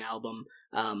amazing album.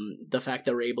 The fact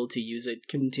that we're able to use it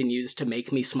continues to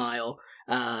make me smile.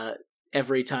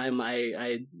 Every time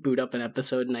I boot up an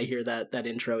episode and I hear that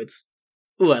intro,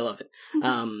 I love it.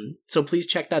 So please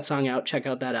check that song out. Check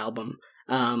out that album.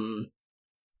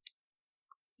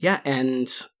 Yeah, and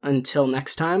until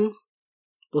next time,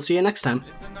 we'll see you next time.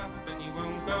 Listen up and you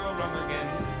won't go wrong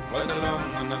again. Float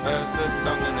along on the verseless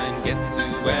song and then get to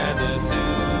where the two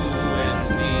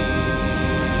ends meet.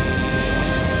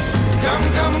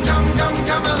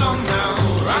 Come along now.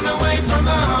 Run away from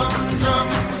the humdrum.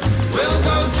 We'll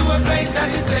go to a place that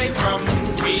is safe.